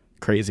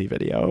crazy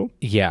video.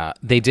 Yeah,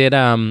 they did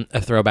a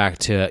throwback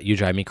to "You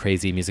Drive Me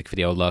Crazy" music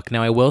video look.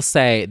 Now I will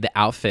say the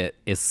outfit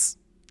is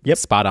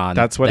spot on.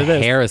 That's what the it is.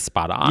 The hair is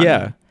spot on.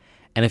 Yeah.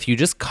 And if you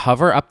just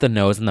cover up the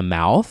nose and the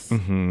mouth,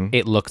 Mm-hmm.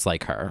 it looks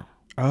like her.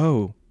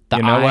 Oh, The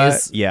you know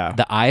eyes, what? Yeah.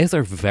 the eyes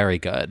are very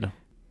good.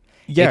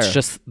 Yeah. It's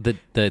just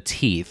the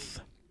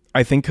teeth.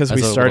 I think because we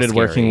That's a started little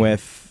working scary.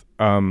 with,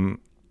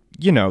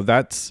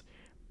 that's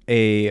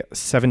a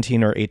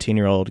 17 or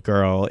 18-year-old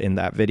girl in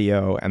that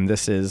video, and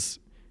this is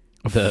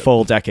a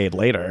full decade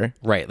later.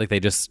 Right, like they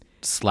just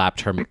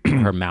slapped her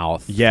her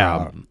mouth.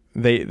 Yeah, from-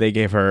 they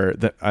gave her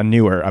a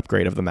newer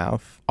upgrade of the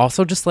mouth.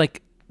 Also, just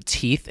like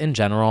teeth in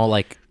general,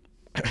 like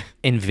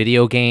in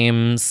video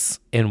games,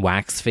 in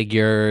wax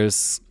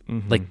figures,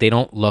 like they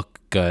don't look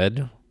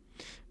good.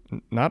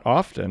 Not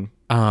often.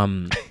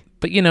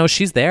 But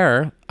she's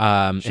there.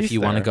 She's if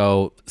you want to there.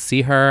 go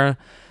see her,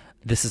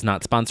 this is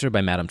not sponsored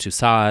by Madame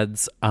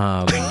Tussauds.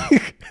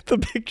 The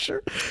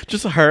picture,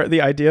 just her,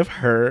 the idea of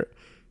her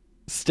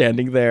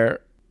standing there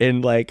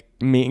in like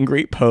meet and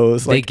greet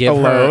pose, They like give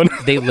alone.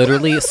 her. They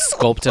literally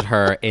sculpted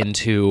her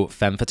into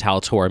Femme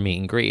Fatale tour meet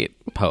and greet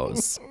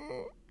pose.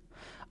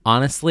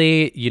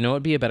 Honestly, you know what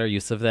would be a better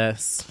use of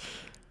this?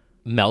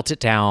 Melt it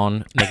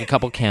down, make a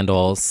couple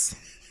candles,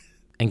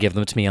 and give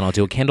them to me, and I'll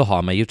do a candle haul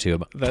on my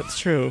YouTube. That's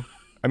true.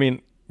 I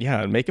mean,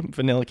 yeah, making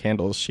vanilla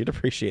candles, she'd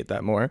appreciate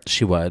that more.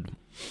 She would.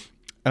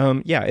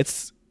 Yeah,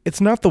 it's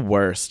not the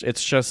worst.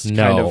 It's just kind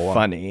No. of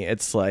funny.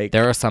 It's like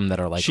There are some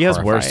that are like she has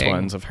worse horrifying.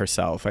 ones of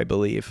herself, I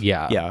believe.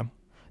 Yeah. Yeah.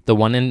 The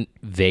one in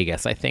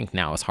Vegas, I think,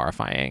 now is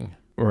horrifying.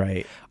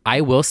 Right. I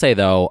will say,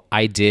 though,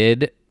 I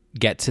did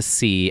get to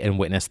see and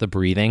witness the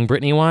breathing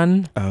Britney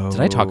one. Oh,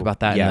 did I talk about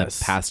that in yes.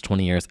 the past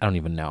 20 years? I don't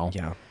even know.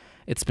 Yeah.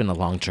 It's been a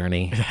long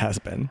journey. It has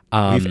been.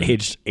 We've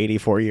aged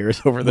 84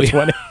 years over the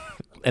 20.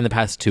 In the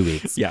past 2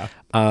 weeks. Yeah.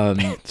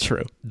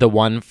 True. The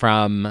one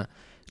from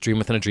Dream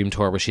Within a Dream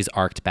tour where she's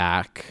arced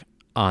back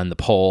on the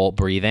pole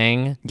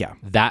breathing. Yeah.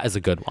 That is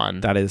a good one.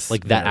 That is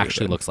like that very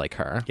actually good. looks like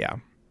her. Yeah.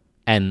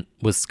 And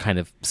was kind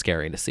of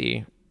scary to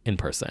see in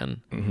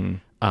person. Mm-hmm.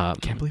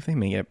 Can't believe they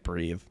made it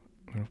breathe.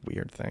 What a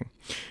weird thing.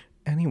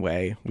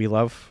 Anyway, we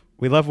love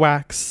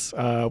wax.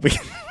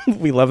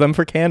 We love them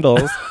for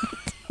candles.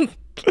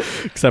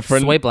 Except for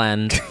Soy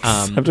blend.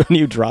 except when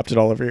you dropped it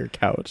all over your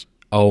couch.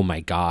 Oh my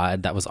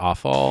God, that was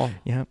awful.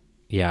 Yeah.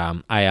 Yeah,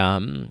 I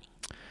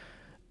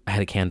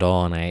had a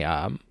candle and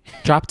I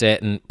dropped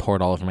it and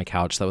poured all over my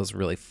couch. That was a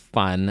really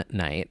fun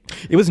night.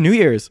 It was New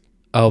Year's.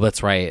 Oh,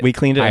 that's right. We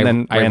cleaned it and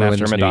then ran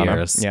ruined after New Madonna.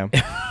 Year's. Yeah.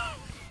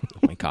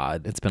 Oh my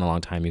God, it's been a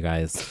long time, you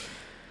guys.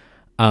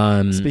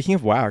 Speaking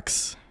of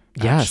wax,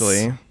 Yes.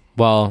 actually.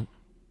 Well,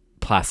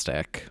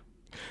 plastic,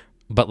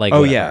 but like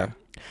Oh, whatever. yeah.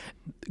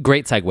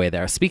 Great segue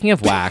there. Speaking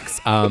of wax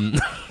and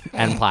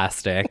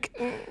plastic,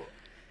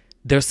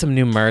 there's some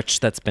new merch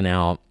that's been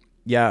out.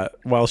 Yeah.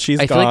 While she's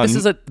I gone.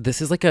 feel like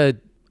this is like a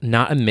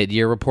not a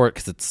mid-year report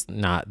because it's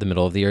not the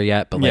middle of the year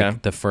yet, but like Yeah.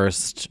 the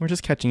first We're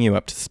just catching you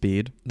up to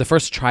speed.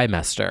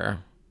 trimester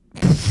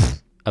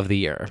of the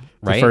year,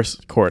 right? The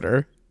first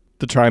quarter.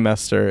 The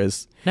trimester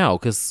is No,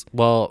 because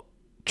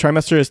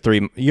trimester is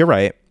 3. You're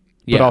right.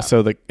 But Yeah.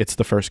 also it's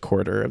the first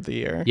quarter of the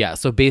year. yeah.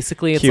 So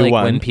basically, it's like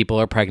Q1. when people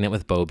are pregnant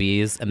with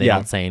bobies and they Yeah.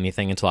 don't say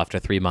anything until after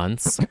 3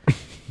 months.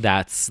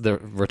 That's the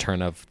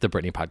return of the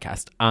Britney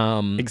podcast.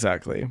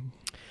 Exactly.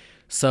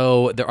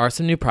 So there are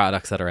some new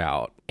products that are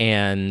out,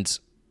 and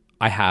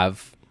I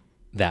have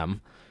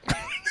them.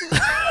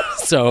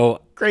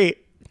 So Great.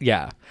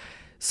 yeah.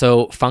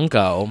 So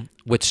Funko,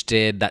 which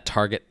did that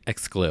Target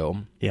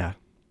exclu, Yeah.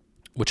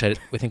 which I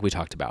think we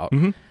talked about,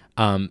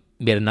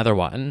 made another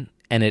one,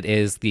 and it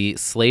is the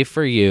Slave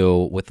for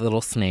You with the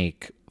little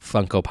snake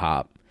Funko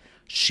Pop.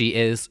 She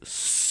is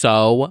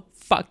so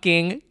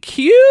fucking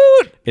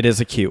cute. It is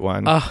a cute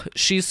one.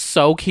 She's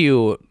so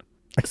cute.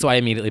 So I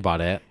immediately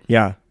bought it.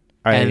 Yeah.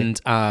 And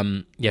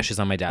yeah, she's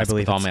on my desk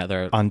believe with all it's my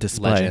other on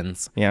display.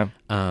 legends. Yeah.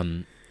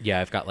 Yeah,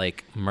 I've got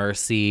like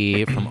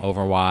Mercy from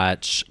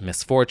Overwatch,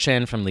 Miss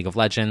Fortune from League of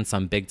Legends,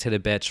 some Big Titted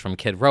Bitch from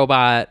Kid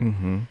Robot,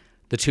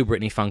 the 2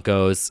 Britney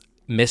Funkos,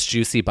 Miss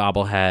Juicy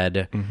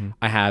bobblehead.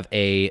 I have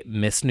a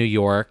Miss New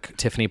York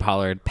Tiffany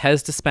Pollard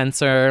Pez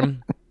dispenser,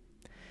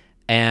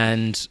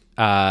 and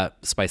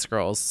Spice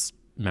Girls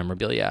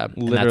memorabilia.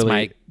 And that's Literally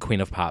my Queen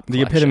of Pop The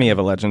collection. epitome of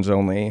a Legends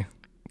Only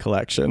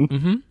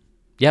collection.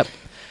 Yep.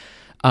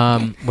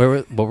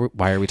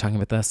 Why are we talking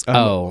about this?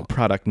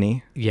 Product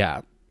knee.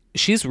 Yeah.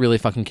 She's really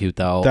fucking cute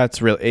though. It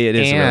is a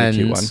really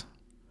cute one.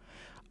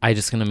 I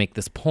just gonna make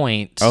this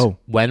point. Oh.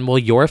 When will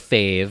your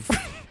fave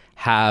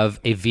have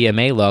a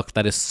VMA look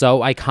that is so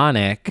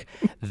iconic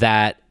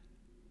that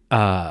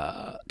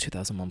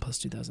 2001 plus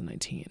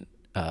 2019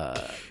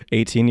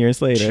 18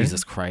 years later.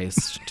 Jesus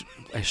Christ.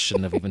 I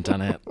shouldn't have even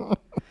done it.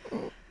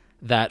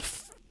 That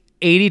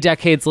 80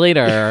 decades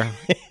later,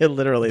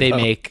 literally they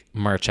make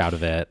merch out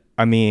of it.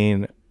 I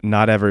mean,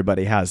 not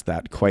everybody has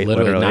that, quite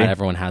literally. Not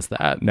everyone has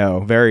that. No,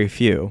 very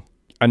few.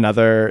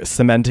 Another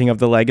cementing of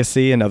the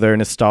legacy, another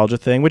nostalgia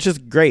thing, which is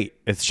great.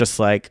 It's just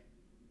like,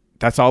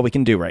 that's all we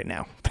can do right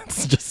now.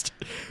 That's just...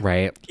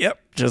 Right. Yep.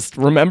 Just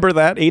remember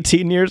that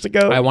 18 years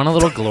ago. I want a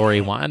little glory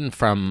one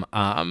from,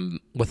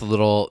 with a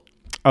little...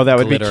 Oh, that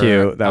would glitter, be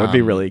cute. That would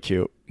be really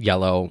cute.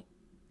 Yellow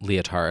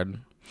leotard.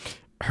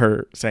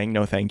 Her saying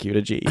no thank you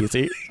to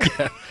G-Eazy.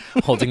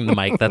 Holding the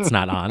mic that's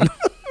not on.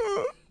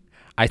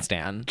 I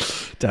stand.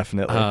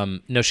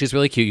 Definitely. No, she's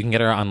really cute. You can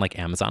get her on like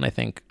Amazon, I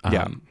think.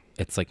 Yeah.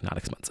 It's like not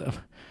expensive.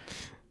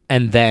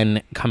 And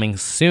then coming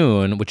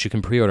soon, which you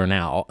can pre-order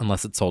now,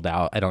 unless it's sold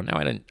out. I don't know.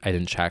 I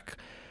didn't check.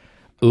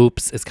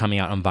 Oops is coming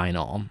out on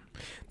vinyl.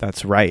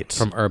 That's right.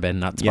 From Urban,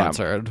 not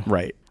sponsored. Yeah,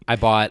 right. I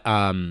bought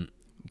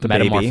The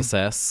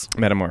Metamorphosis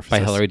by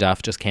Hilary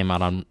Duff just came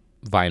out on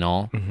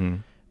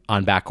vinyl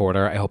on back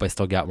order. I hope I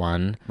still get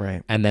one.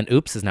 Right. And then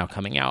Oops is now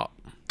coming out.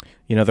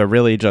 You know, they're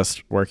really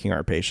just working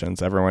our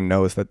patience. Everyone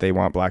knows that they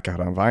want Blackout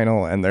on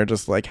vinyl, and they're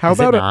just like, how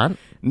about it? Not?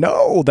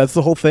 No, that's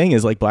the whole thing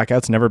is like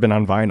Blackout's never been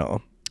on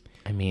vinyl.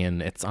 I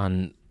mean, it's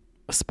on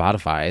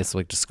Spotify, so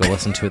like just go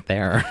listen to it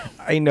there.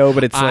 I know,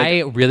 but it's I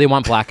really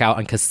want Blackout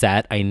on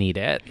cassette. I need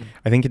it.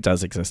 I think it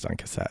does exist on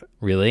cassette.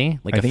 Really?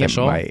 Like I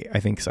official? think it might. I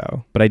think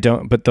so. But I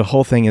don't. But the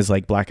whole thing is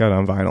like Blackout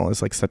on vinyl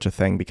is like such a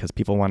thing because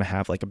people want to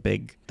have like a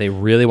big... They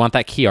really want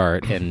that key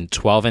art in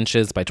 12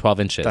 inches by 12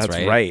 inches, That's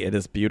right? right. It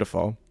is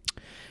beautiful.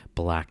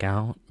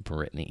 Blackout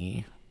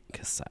Britney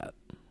cassette.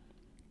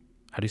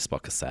 How do you spell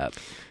cassette?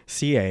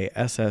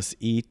 Cassette.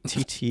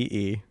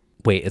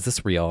 Wait, is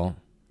this real?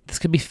 This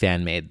could be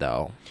fan made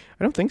though.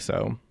 I don't think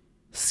so.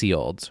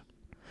 Sealed.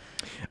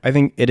 I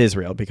think it is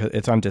real because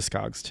it's on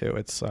Discogs too.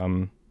 It's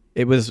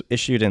it was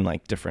issued in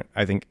like different,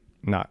 I think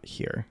not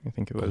here. I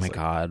think it was. Oh my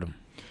God.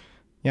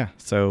 Yeah.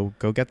 So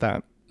go get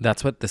that.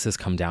 That's what this has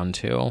come down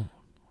to.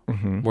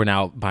 We're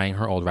now buying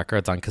her old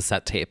records on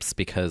cassette tapes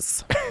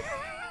because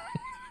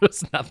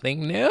there's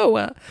nothing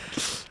new.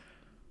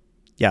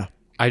 Yeah.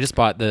 I just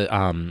bought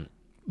the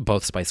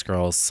both Spice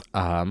Girls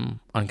on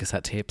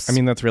cassette tapes. I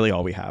mean, that's really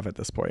all we have at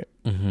this point.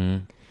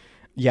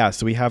 Yeah,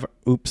 so we have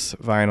Oops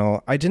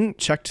vinyl. I didn't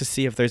check to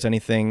see if there's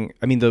anything.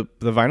 I mean, the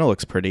vinyl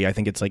looks pretty. I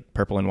think it's like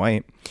purple and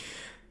white.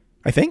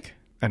 I think.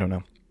 I don't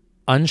know.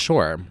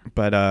 Unsure.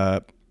 But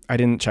I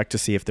didn't check to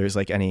see if there's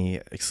like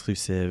any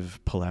exclusive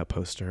pull-out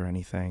poster or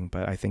anything.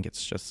 But I think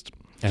it's just...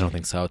 I don't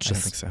think so. It's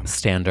just standard.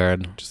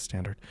 standard. Just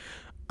standard.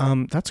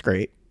 That's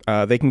great.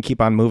 They can keep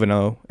on moving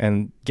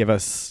and give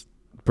us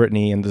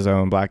Britney and The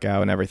Zone,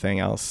 Blackout, and everything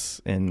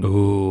else. And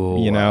Ooh.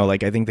 you know,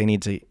 like I think they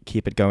need to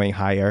keep it going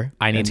higher.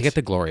 I need to get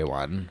the Glory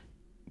one.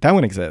 That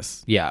one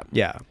exists. Yeah.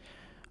 Yeah.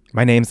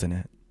 My name's in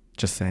it.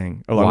 Just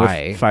saying. Along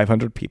Why? with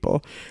 500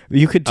 people.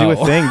 You could do a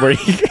thing where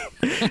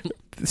you...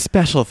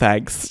 Special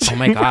thanks. Oh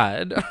my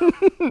God.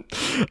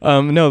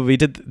 No, we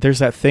did. There's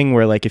that thing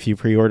where like if you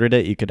pre-ordered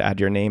it, you could add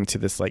your name to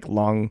this like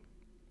long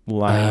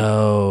line.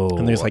 Oh.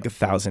 And there's like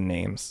 1,000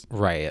 names.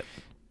 Right.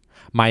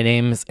 My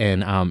name's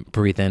in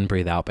Breathe In,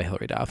 Breathe Out by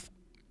Hilary Duff.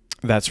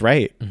 That's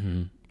right.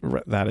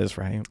 That is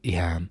right.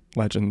 Yeah.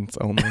 Legends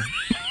only.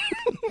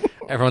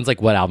 Everyone's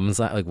like, what album is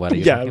that? Like, what are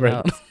you talking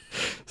about?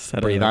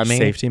 Breathe on me.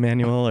 Safety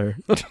manual or...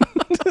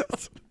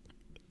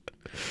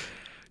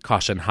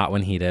 Caution, hot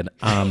when heated.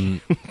 I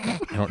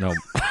don't know.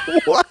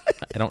 What?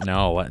 I don't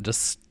know.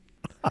 Just...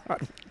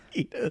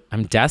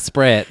 I'm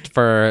desperate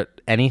for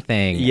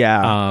anything.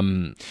 Yeah.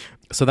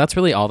 So that's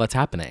really all that's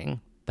happening.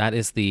 That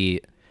is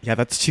the... Yeah,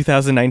 that's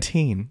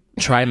 2019.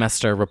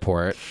 Trimester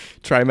report.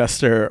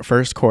 Trimester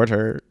first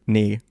quarter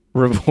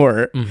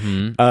report.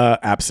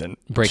 Absent.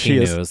 Breaking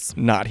news. Is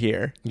not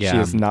here. Yeah. She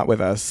is not with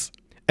us.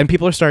 And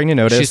people are starting to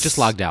notice. She's just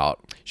logged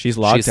out. She's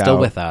logged out. She's still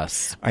with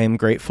us. I am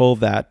grateful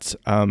that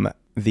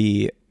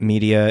the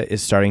media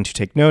is starting to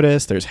take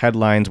notice. There's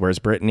headlines, where's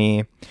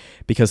Britney?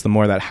 Because the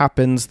more that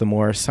happens, the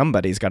more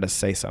somebody's got to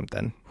say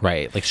something.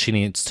 Right. Like she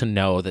needs to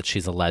know that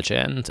she's a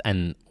legend.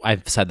 And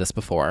I've said this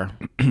before.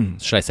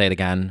 Should I say it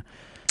again?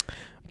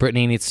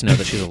 Britney needs to know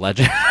that she's a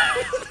legend.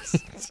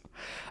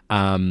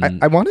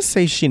 I want to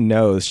say she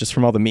knows just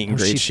from all the meet and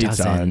greets she's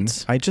done.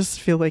 Doesn't. I just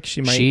feel like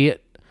she might.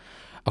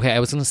 Okay, I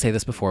was going to say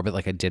this before, but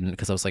like I didn't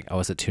because I was like, oh,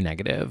 is it too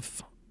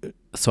negative?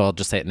 So I'll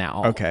just say it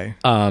now. Okay.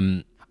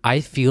 I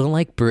feel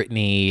like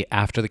Britney,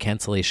 after the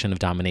cancellation of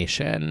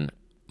Domination,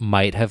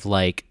 might have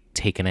like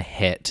taken a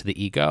hit to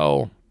the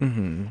ego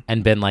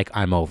and been like,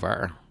 I'm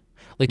over.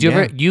 Like, do you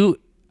ever,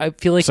 I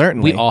feel like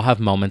Certainly. we all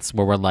have moments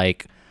where we're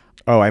like,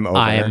 oh, I'm over.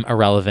 I'm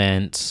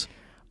irrelevant.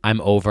 I'm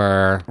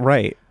over.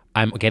 Right.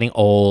 I'm getting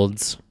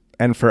old.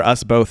 And for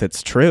us both,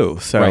 it's true.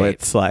 So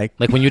it's like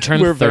when you turn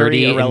we're 30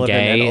 very and irrelevant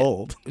gay, and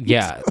old.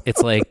 Yeah.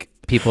 It's like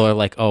people are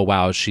like, oh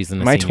wow, she's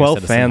in a My senior 12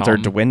 citizen fans home. are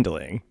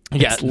dwindling.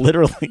 Yeah. It's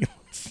literally.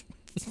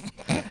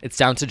 It's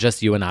down to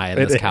just you and I on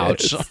this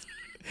couch.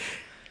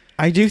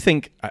 I do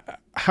think,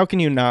 how can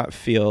you not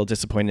feel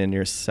disappointed in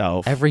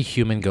yourself? Every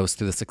human goes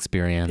through this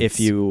experience. If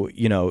you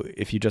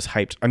just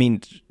hyped, I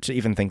mean, to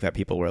even think that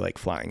people were like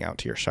flying out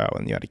to your show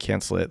and you had to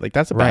cancel it, like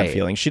that's a bad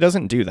feeling. She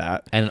doesn't do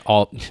that. And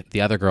all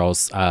the other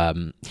girls,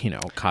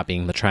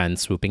 copying the trend,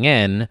 swooping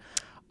in,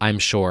 I'm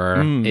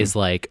sure is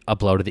like a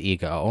blow to the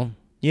ego.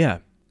 Yeah.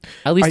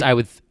 At least I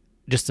would,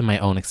 just in my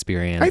own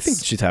experience. I think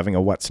she's having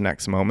a what's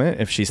next moment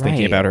if she's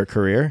thinking about her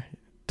career.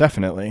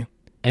 Definitely.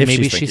 And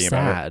maybe she's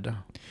sad.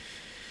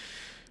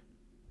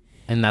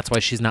 And that's why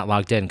she's not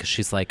logged in, because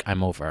she's like,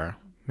 I'm over.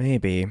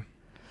 Maybe.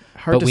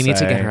 Hard but we to need to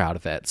say. get her out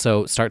of it.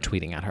 So start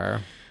tweeting at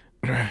her.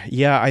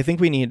 Yeah, I think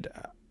we need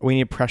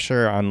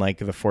pressure on like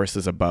the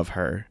forces above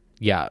her.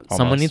 Yeah,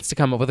 someone needs to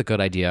come up with a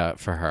good idea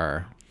for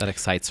her that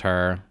excites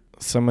her.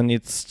 Someone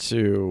needs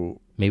to.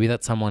 Maybe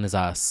that someone is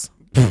us.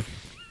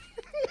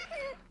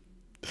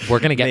 We're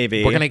gonna get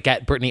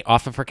Britney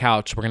off of her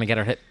couch. We're gonna get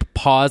her hit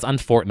pause on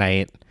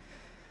Fortnite,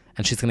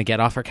 and she's gonna get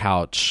off her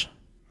couch.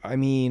 I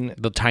mean,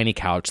 the tiny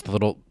couch, the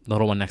little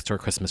one next to her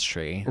Christmas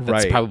tree.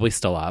 That's probably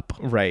still up.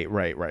 Right.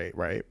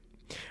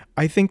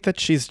 I think that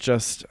she's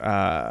just.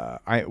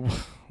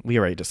 We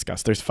already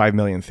discussed. There's 5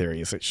 million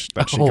theories that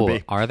she could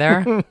be. Are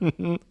there?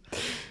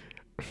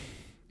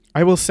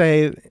 I will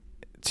say,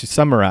 to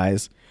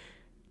summarize,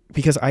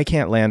 because I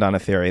can't land on a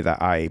theory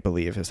that I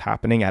believe is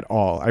happening at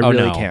all. I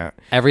really can't.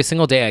 Every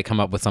single day I come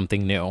up with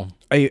something new.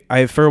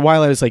 I for a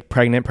while I was like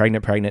pregnant,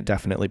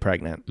 definitely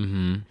pregnant.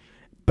 Mm-hmm.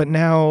 But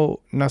now,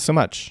 not so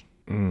much.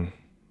 I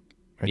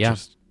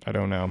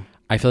don't know.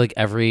 I feel like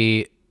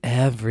every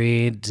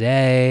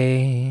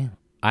day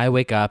I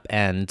wake up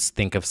and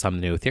think of some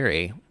new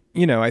theory.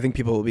 I think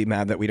people will be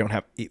mad that we don't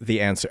have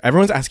the answer.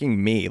 Everyone's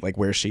asking me like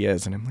where she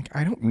is, and I'm like,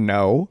 I don't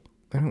know.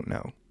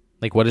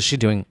 Like, what is she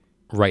doing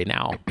right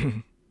now?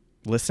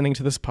 Listening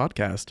to this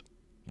podcast.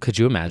 Could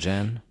you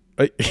imagine?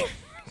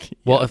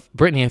 Well,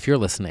 Brittany, if you're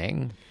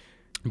listening,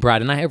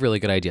 Brad and I have really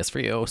good ideas for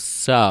you.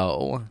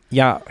 So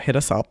yeah, hit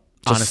us up.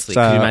 Honestly,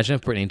 could you imagine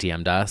if Brittany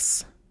DM'd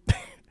us?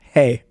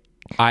 Hey,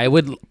 I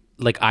would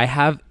I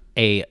have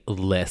a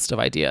list of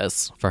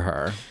ideas for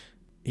her.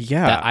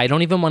 Yeah. That I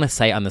don't even want to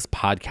say on this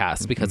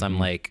podcast because I'm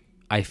like,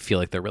 I feel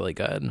like they're really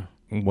good.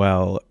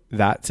 Well,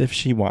 that's if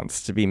she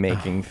wants to be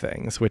making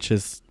things, which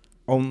is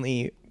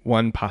only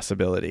one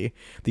possibility.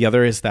 The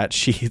other is that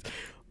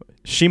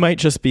she might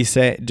just be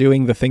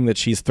doing the thing that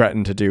she's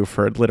threatened to do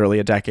for literally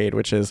a decade,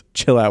 which is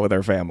chill out with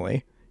her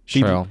family.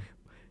 True.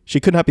 She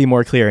could not be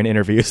more clear in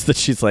interviews that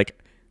she's like,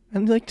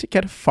 I'd like to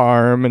get a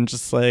farm and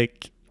just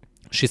like...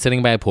 She's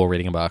sitting by a pool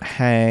reading a book.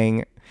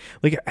 Hang.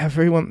 Like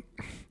everyone...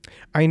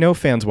 I know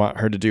fans want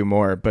her to do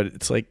more, but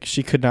it's like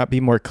she could not be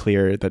more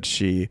clear that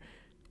she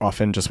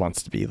often just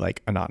wants to be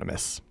like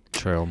anonymous.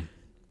 True.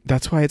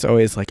 That's why it's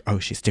always like, oh,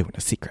 she's doing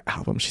a secret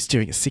album. She's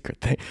doing a secret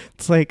thing.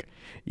 It's like,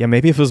 yeah,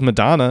 maybe if it was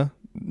Madonna,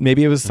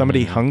 maybe it was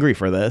somebody hungry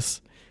for this.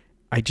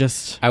 I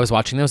was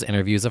watching those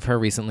interviews of her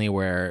recently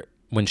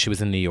when she was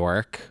in New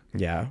York.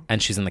 Yeah.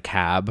 And she's in the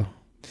cab.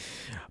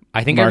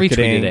 I think Marketing.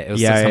 I retweeted it. It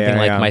was something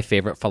like my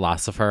favorite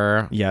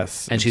philosopher.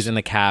 Yes. And she's in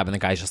the cab and the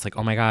guy's just like,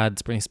 oh my God,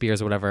 it's Britney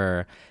Spears or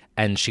whatever.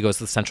 And she goes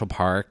to the Central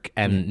Park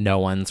and no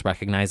one's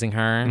recognizing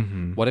her.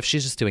 Mm-hmm. What if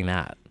she's just doing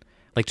that?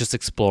 Like just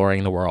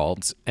exploring the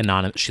world.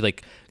 She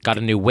like got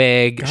a new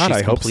wig. God, she's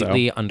I hope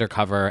completely so.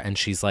 undercover and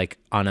she's like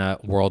on a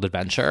world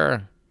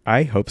adventure.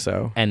 I hope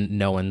so. And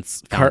no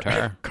one's found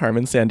her.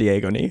 Carmen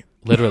Sandiego-ni.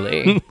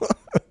 Literally.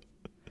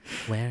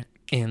 Where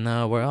in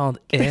the world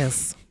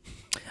is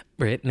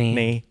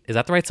Britney? Is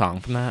that the right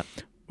song from that?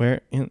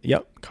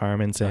 Yep.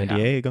 Carmen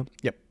Sandiego. Oh,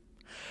 yeah. Yep.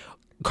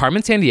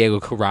 Carmen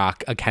Sandiego could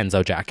rock a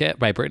Kenzo jacket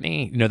by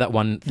Britney. You know that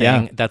one thing?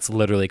 Yeah. That's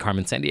literally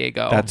Carmen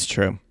Sandiego. That's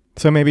true.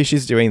 So maybe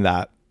she's doing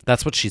that.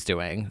 That's what she's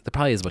doing. That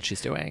probably is what she's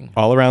doing.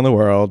 All around the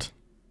world,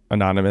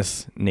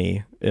 anonymous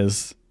knee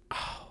is...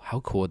 Oh,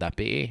 how cool would that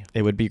be?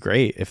 It would be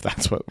great if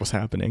that's what was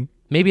happening.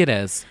 Maybe it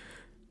is.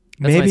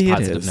 That's maybe a nice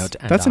positive note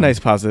to end That's on. A nice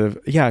positive.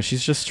 Yeah,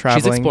 she's just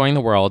traveling. She's exploring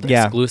the world.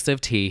 Yeah.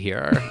 Exclusive tea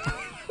here.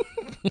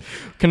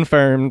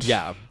 Confirmed.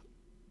 Yeah.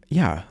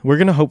 Yeah. We're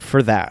going to hope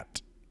for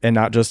that and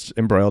not just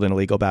embroiled in a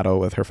legal battle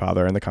with her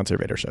father and the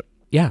conservatorship.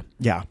 Yeah.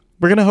 Yeah.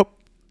 We're going to hope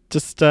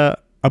just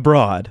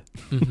abroad.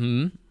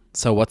 Mm-hmm.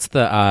 So what's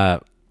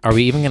the... are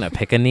we even going to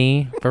pick a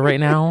knee for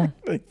right now?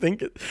 I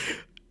think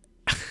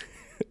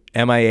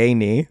MIA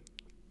knee.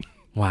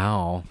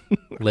 Wow.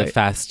 Live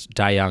fast,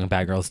 die young,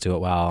 bad girls do it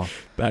well.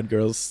 Bad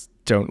girls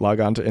don't log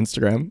on to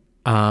Instagram.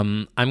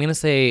 I'm going to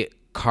say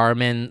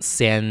Carmen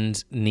San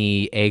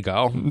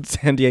Diego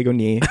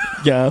knee.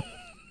 Yeah.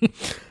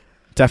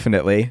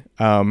 Definitely.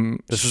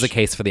 This is a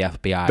case for the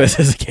FBI. This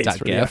is a case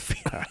for the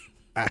FBI.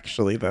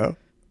 Actually, though.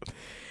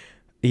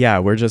 Yeah,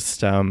 we're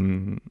just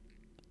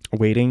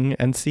waiting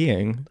and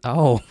seeing.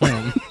 Oh.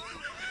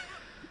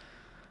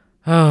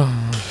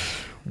 Oh.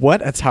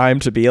 What a time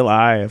to be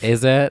alive.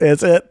 Is it?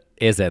 Is it?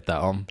 Is it,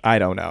 though? I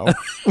don't know.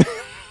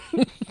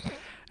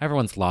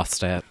 Everyone's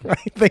lost it. I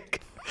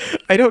think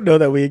I don't know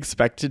that we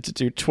expected to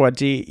do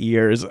 20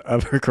 years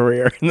of her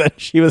career. And then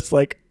she was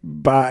like,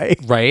 bye.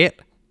 Right?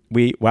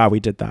 We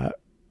did that.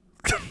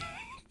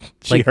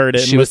 She Like, heard it.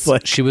 She and was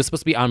like, she was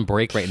supposed to be on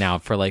break right now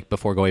for like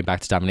before going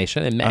back to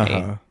Domination in May.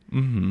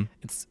 Mm-hmm.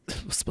 It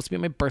was supposed to be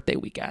my birthday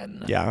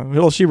weekend. Yeah.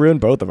 Well, she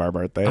ruined both of our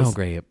birthdays. Oh,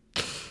 great.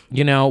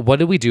 You know, what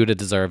did we do to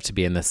deserve to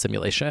be in this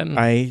simulation?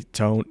 I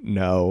don't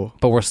know.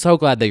 But we're so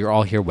glad that you're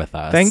all here with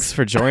us. Thanks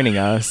for joining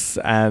us.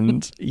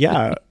 And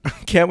yeah,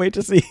 can't wait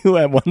to see you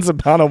at Once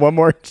Upon a One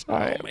More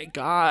Time. Oh my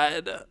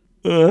God.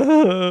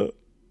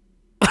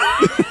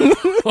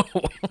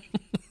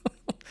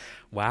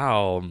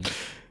 Wow.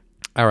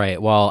 All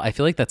right. Well, I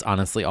feel like that's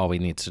honestly all we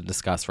need to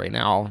discuss right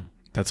now.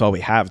 That's all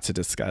we have to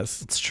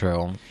discuss. It's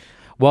true.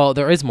 Well,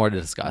 there is more to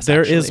discuss.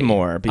 There actually. is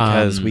more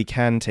because we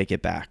can take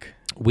it back.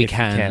 If you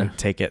can't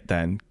take it,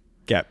 then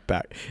get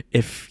back.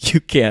 If you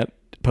can't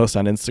post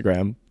on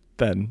Instagram,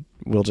 then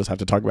we'll just have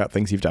to talk about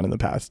things you've done in the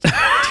past.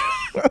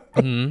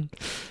 Mm-hmm.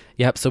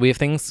 Yep. So we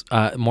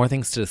have more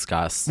things to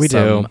discuss. We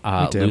do.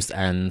 Loose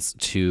ends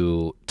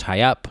to tie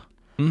up.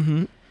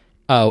 Mm-hmm.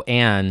 Oh,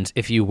 and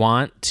if you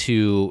want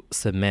to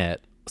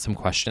submit some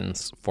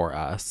questions for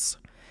us,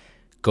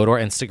 go to our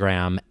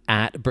Instagram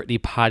at Britney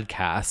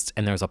Podcast,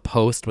 and there's a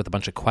post with a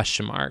bunch of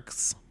question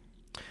marks.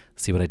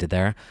 See what I did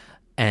there?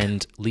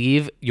 And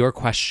leave your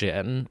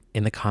question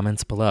in the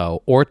comments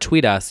below, or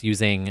tweet us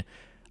using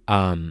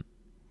what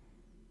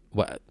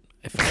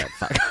I forget.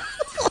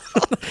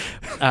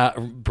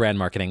 Brand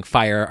marketing.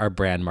 Fire our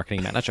brand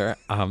marketing manager,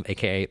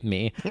 aka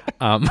me.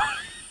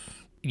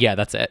 Yeah,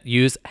 that's it.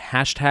 Use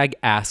hashtag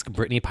Ask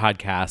Britney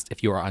Podcast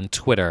if you are on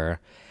Twitter.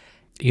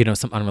 You know,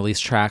 some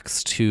unreleased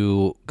tracks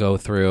to go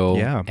through,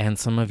 and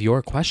some of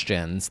your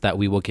questions that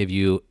we will give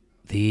you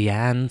the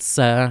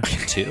answer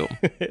to.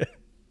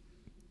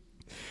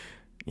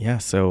 Yeah,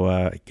 so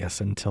I guess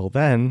until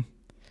then,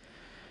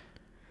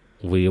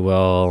 we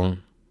will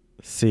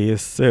see you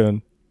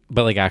soon.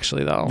 But like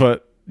actually though.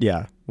 But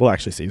yeah, we'll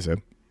actually see you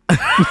soon.